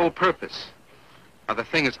destroy the whole purpose. Now, the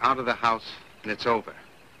thing is out of the house, and it's over.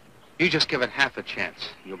 You just give it half a chance.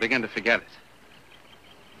 You'll begin to forget it.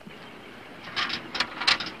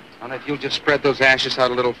 And if you'll just spread those ashes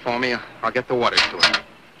out a little for me, I'll get the water to it.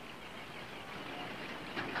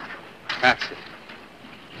 That's it.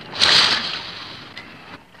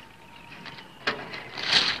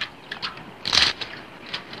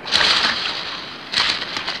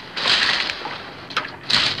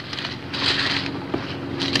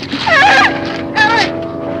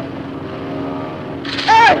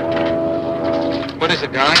 What is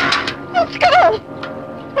it, darling? The skull!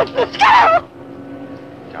 It's the skull!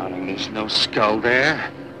 Darling, there's no skull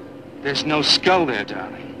there. There's no skull there,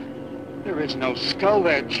 darling. There is no skull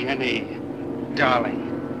there, Jenny.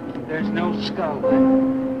 Darling, there's no skull there.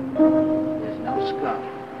 There's no skull.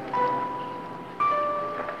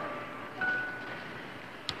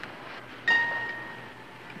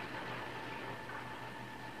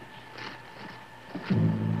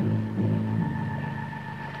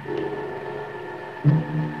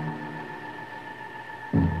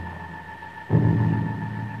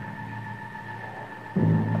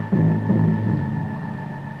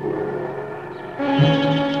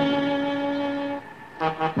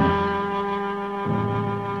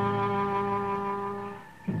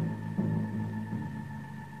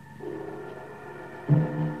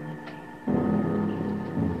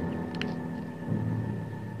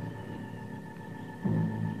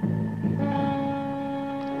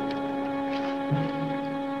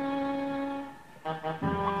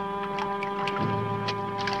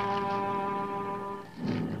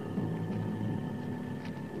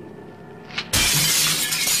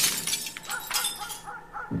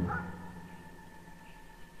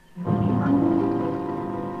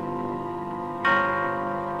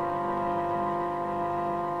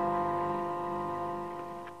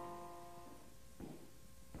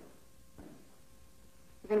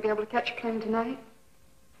 You going to be able to catch a plane tonight?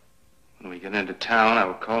 When we get into town, I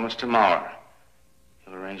will call Mr. Maurer.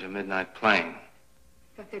 He'll arrange a midnight plane.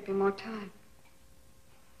 Thought there'd be more time.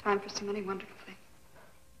 Time for so many wonderful things.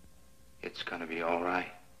 It's gonna be all right.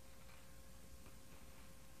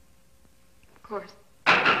 Of course.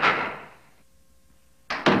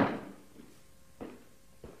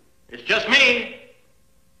 It's just me.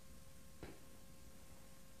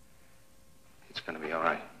 It's gonna be all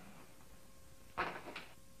right.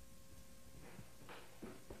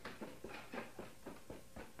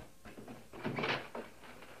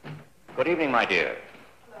 Good evening, my dear.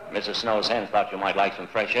 Mrs. Snow's hens thought you might like some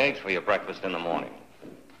fresh eggs for your breakfast in the morning.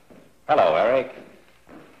 Hello, Eric.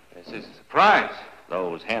 This is a surprise.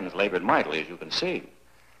 Those hens labored mightily, as you can see.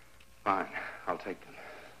 Fine. I'll take them.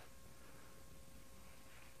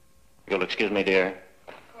 You'll excuse me, dear?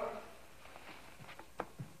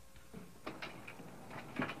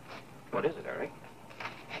 What is it, Eric?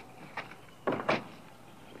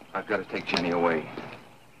 I've got to take Jenny away.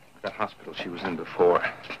 That hospital she was in before.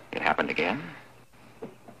 It happened again?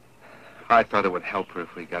 I thought it would help her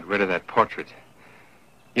if we got rid of that portrait.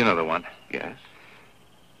 You know the one. Yes.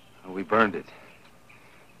 Well, we burned it.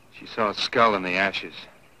 She saw a skull in the ashes.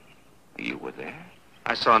 You were there?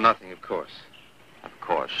 I saw nothing, of course. Of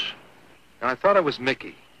course. And I thought it was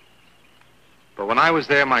Mickey. But when I was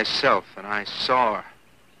there myself and I saw her...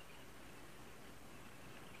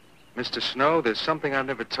 Mr. Snow, there's something I've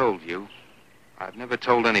never told you. I've never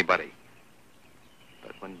told anybody.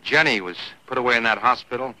 But when Jenny was put away in that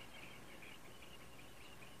hospital,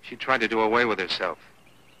 she tried to do away with herself.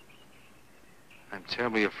 I'm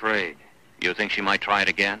terribly afraid. You think she might try it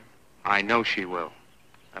again? I know she will.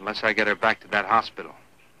 Unless I get her back to that hospital.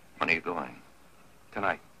 When are you going?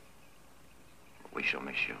 Tonight. We shall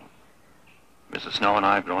miss you. Mrs. Snow and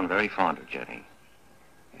I have grown very fond of Jenny.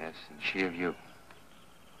 Yes, and she of you.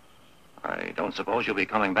 I don't suppose you'll be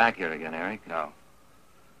coming back here again, Eric? No.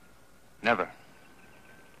 Never.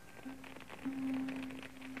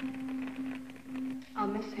 I'll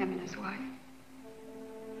miss him and his wife.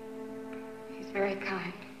 He's very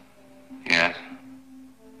kind. Yes?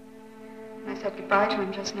 When I said goodbye to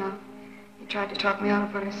him just now, he tried to talk me out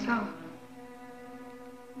of what I saw.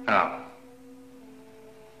 Oh.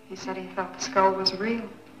 He said he thought the skull was real.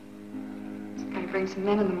 He's going to bring some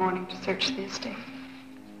men in the morning to search the estate.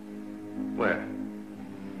 Where?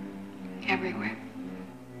 Everywhere.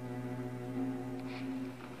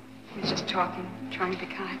 He was just talking, trying to be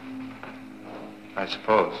kind. I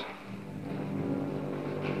suppose.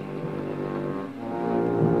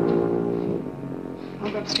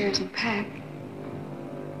 I'll go upstairs and pack.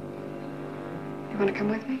 You want to come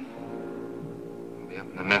with me? I'll be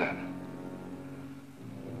up in a minute.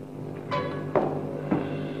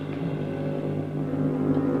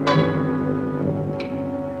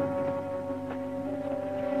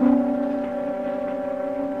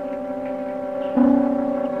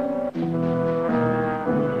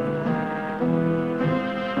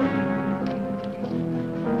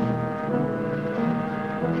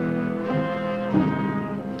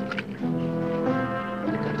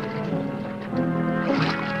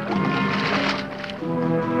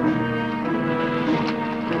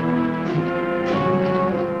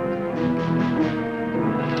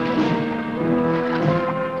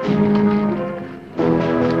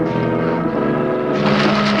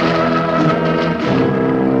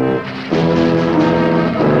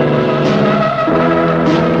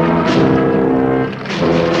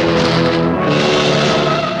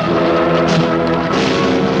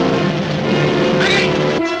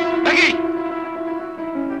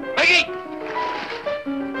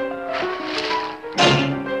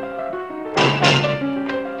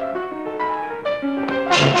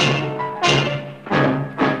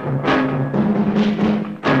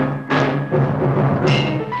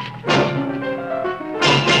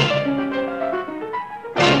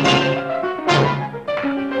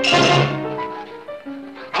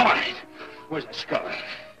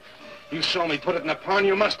 Put it in the pond,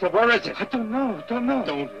 you must have. Where is it? I don't know. Don't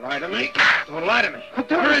lie to me. Don't lie to me.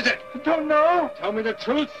 Where is it? I don't know. Tell me the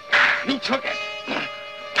truth. You took it.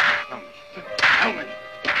 Tell me.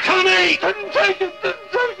 Tell me! Didn't take it.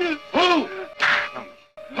 Who? Tell me.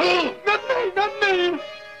 Who? Not me.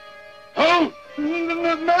 Who?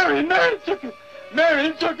 Mary took it.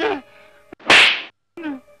 Mary took it.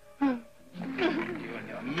 You and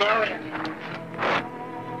your Mary.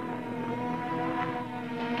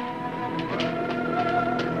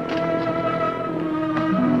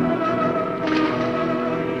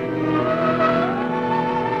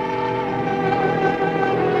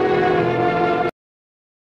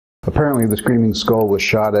 Apparently, The Screaming Skull was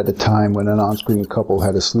shot at a time when an on-screen couple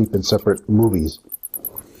had to sleep in separate movies.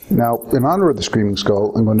 Now, in honor of The Screaming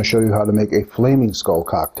Skull, I'm going to show you how to make a flaming skull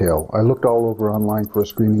cocktail. I looked all over online for a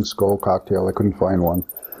Screaming Skull cocktail. I couldn't find one.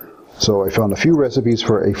 So I found a few recipes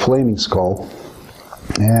for a flaming skull,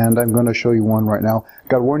 and I'm going to show you one right now.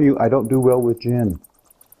 Gotta warn you, I don't do well with gin.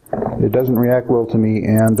 It doesn't react well to me,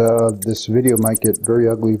 and this video might get very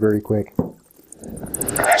ugly very quick.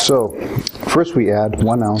 So, first we add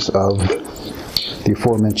 1 ounce of the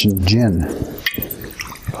aforementioned gin.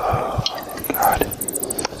 Oh, God.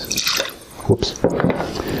 Whoops.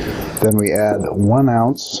 Then we add 1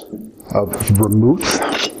 ounce of vermouth.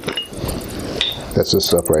 That's this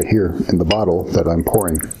stuff right here in the bottle that I'm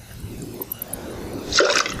pouring.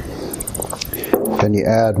 Then you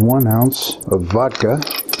add 1 ounce of vodka.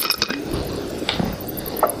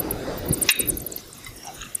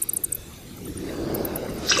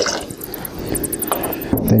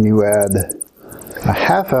 Then you add a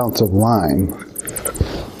 ½ ounce of lime,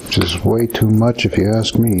 which is way too much if you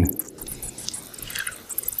ask me.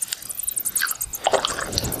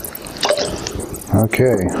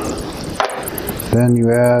 Okay. Then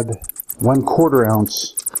you add 1/4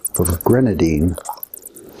 ounce of grenadine.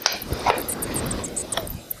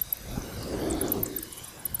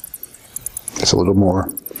 It's a little more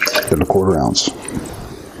than 1/4 ounce.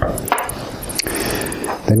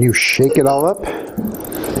 Then you shake it all up.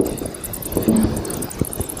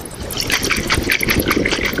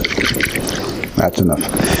 That's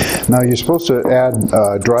enough. Now you're supposed to add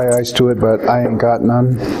dry ice to it, but I ain't got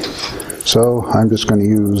none. So I'm just going to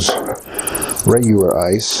use regular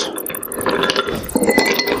ice.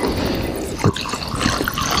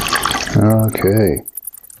 Okay.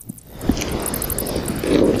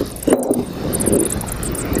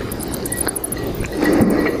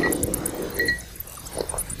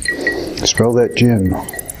 Smell that gin.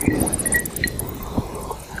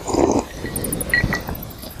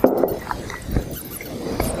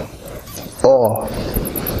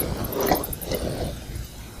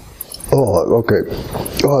 Oh, okay.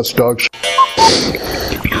 Oh, it's dog shit.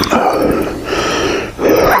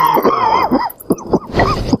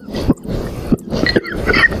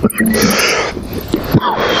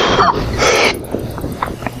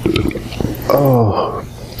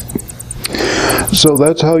 So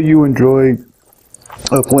that's how you enjoy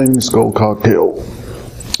a Flaming Skull cocktail,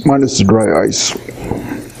 minus the dry ice.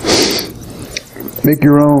 Make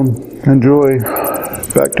your own. Enjoy.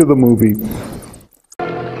 Back to the movie.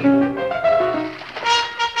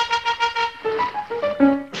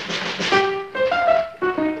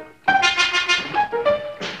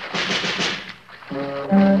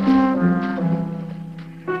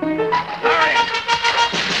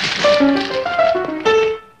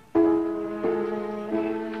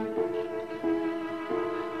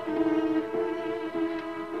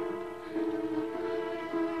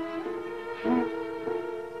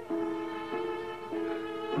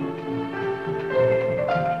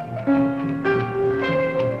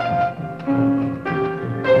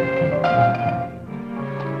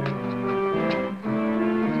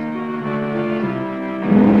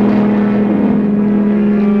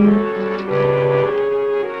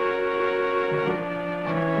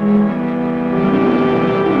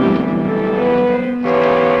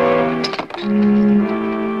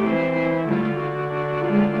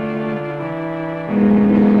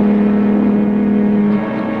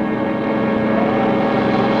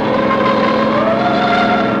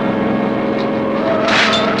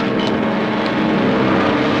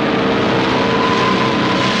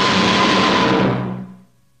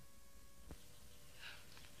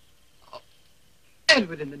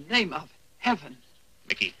 Edward, in the name of heaven.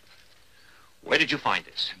 Mickey, where did you find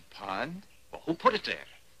this? Pond? Well, who put it there?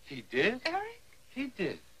 He did? Eric? He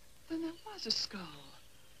did. Then there was a skull.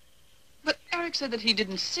 But Eric said that he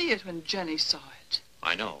didn't see it when Jenny saw it.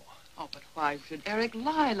 I know. Oh, but why should Eric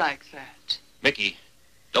lie like that? Mickey,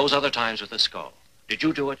 those other times with the skull, did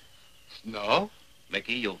you do it? No.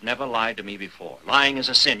 Mickey, you've never lied to me before. Lying is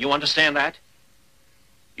a sin. You understand that?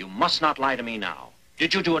 You must not lie to me now.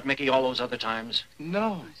 Did you do it, Mickey, all those other times?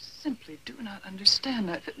 No. I simply do not understand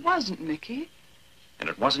that. If it wasn't Mickey. And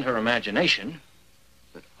it wasn't her imagination.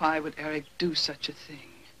 But why would Eric do such a thing?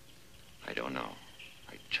 I don't know.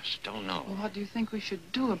 I just don't know. Well, what do you think we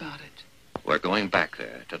should do about it? We're going back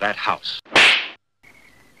there, to that house.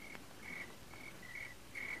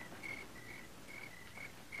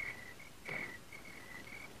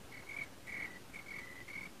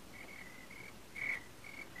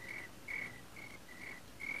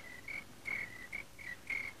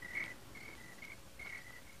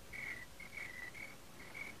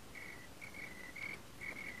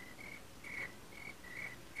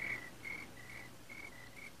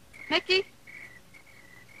 Mickey?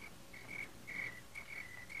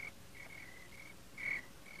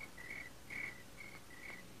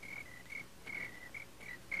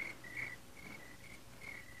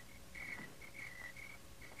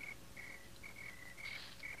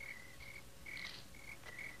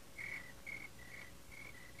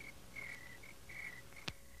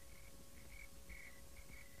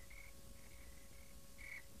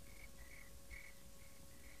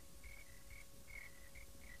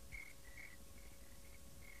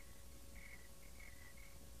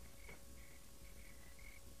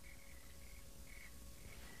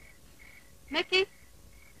 Mickey?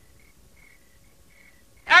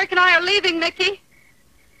 Eric and I are leaving, Mickey.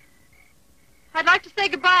 I'd like to say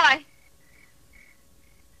goodbye.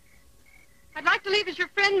 I'd like to leave as your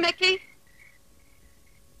friend, Mickey.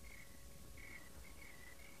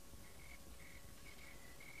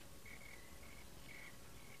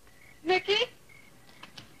 Mickey?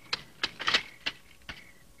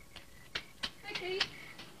 Mickey?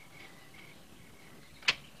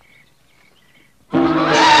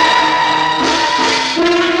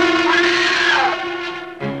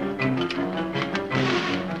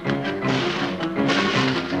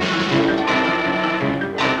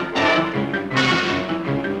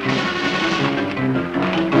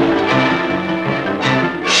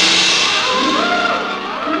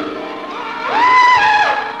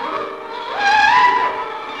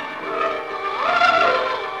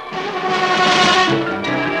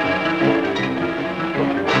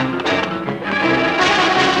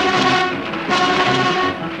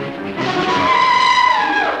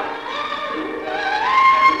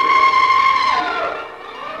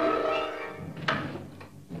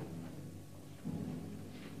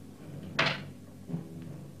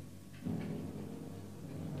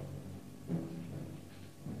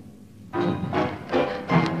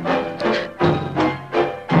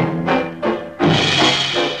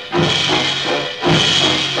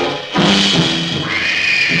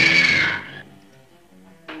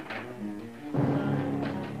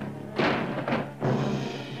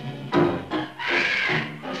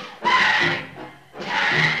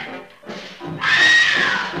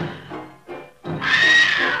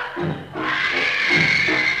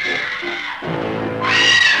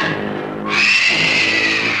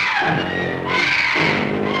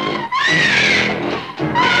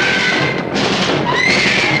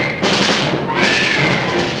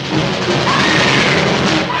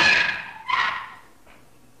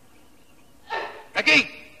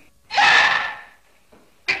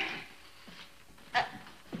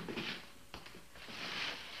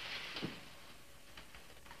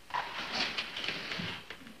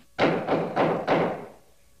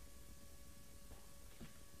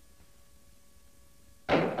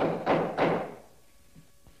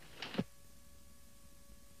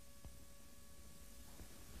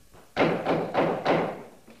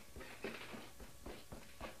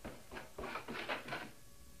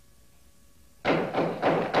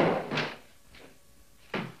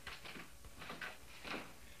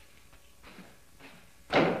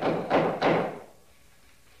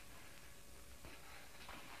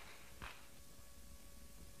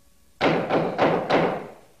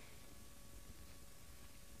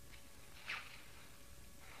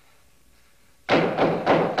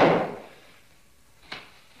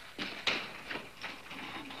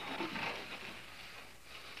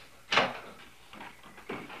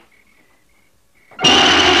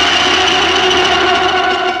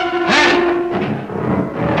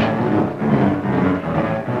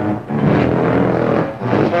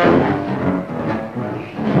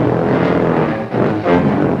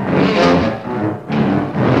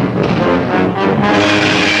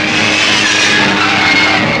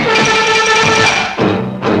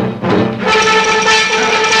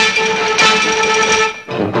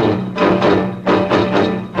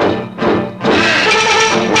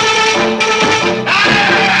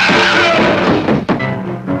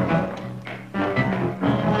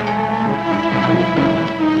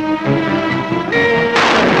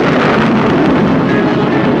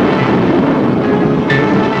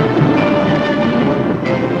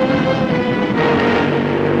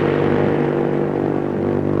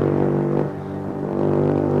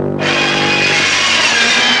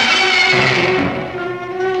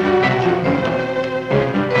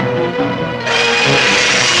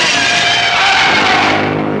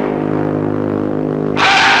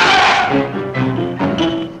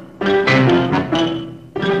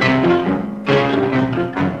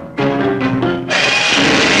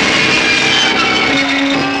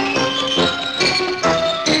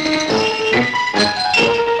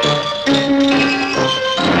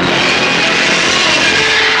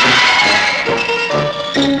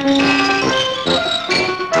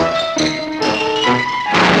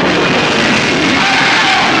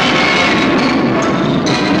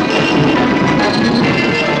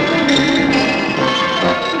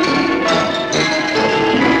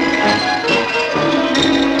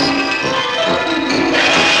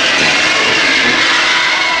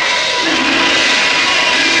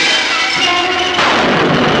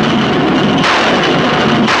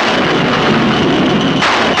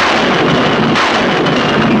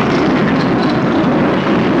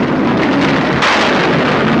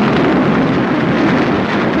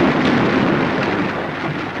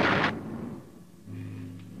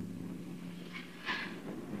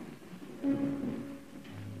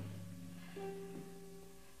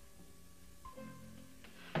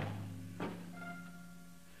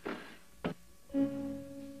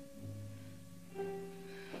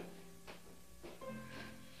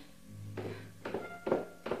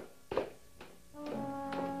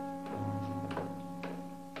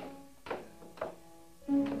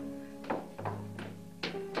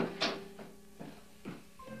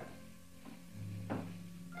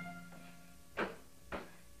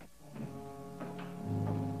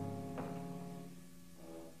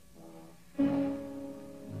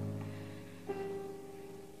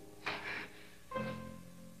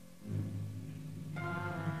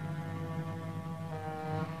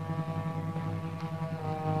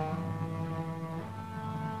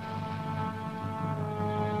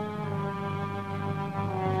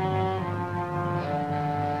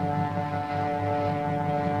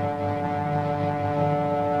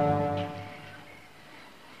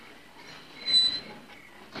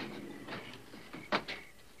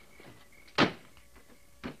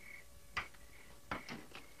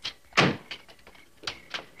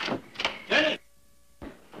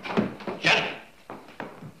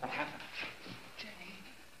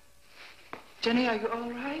 Jenny, are you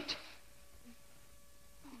all right?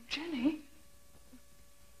 Oh, Jenny.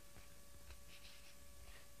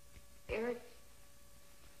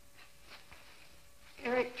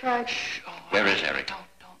 Eric tried... Shh. Oh, Where is Eric? Don't.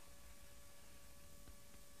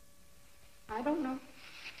 I don't know.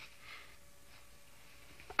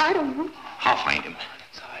 I don't know. I'll find him.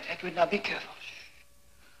 It's all right, Edward. Now be careful. Shh.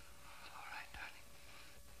 It's all right, darling.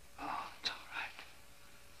 Oh, it's all right.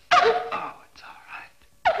 Oh, it's all right.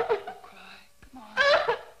 Don't cry. Come on.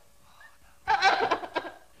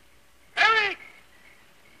 Eric!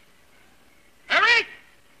 Eric!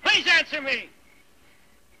 Please answer me!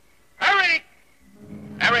 Eric!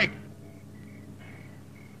 Eric!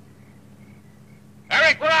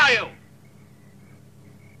 Eric, where are you?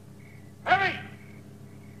 Eric!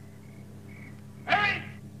 Eric!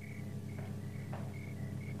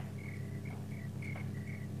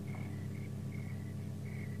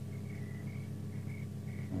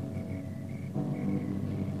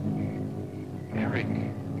 Eric.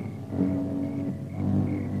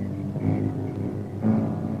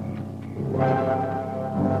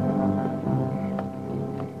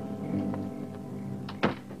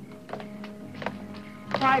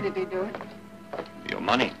 Why did he do it? Your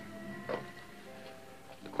money.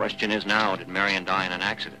 The question is now, did Marion die in an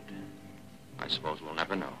accident? I suppose we'll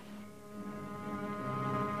never know.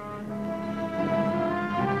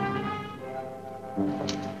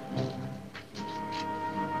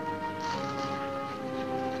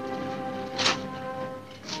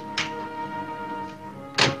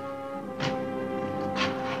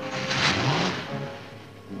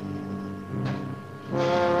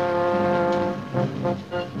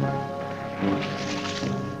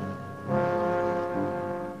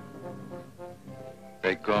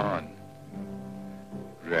 They're gone.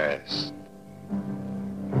 Rest.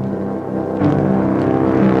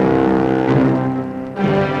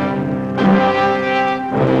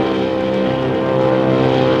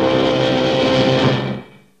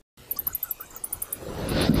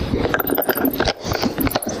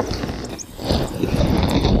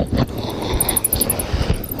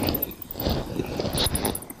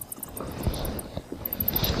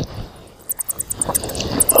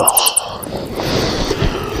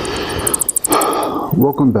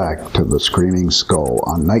 Welcome back to The Screaming Skull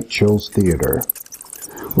on Night Chills Theater.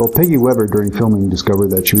 Well, Peggy Weber during filming discovered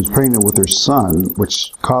that she was pregnant with her son,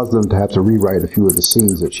 which caused them to have to rewrite a few of the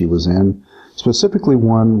scenes that she was in, specifically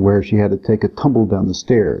one where she had to take a tumble down the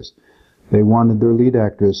stairs. They wanted their lead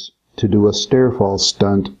actress to do a stair fall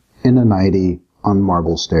stunt in a nightie on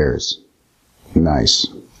marble stairs. Nice.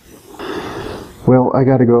 Well, I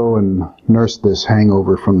gotta go and nurse this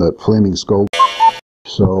hangover from the Flaming Skull.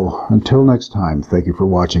 So, until next time, thank you for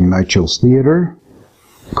watching Night Chills Theater,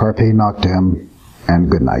 Carpe Noctem,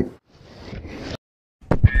 and good night.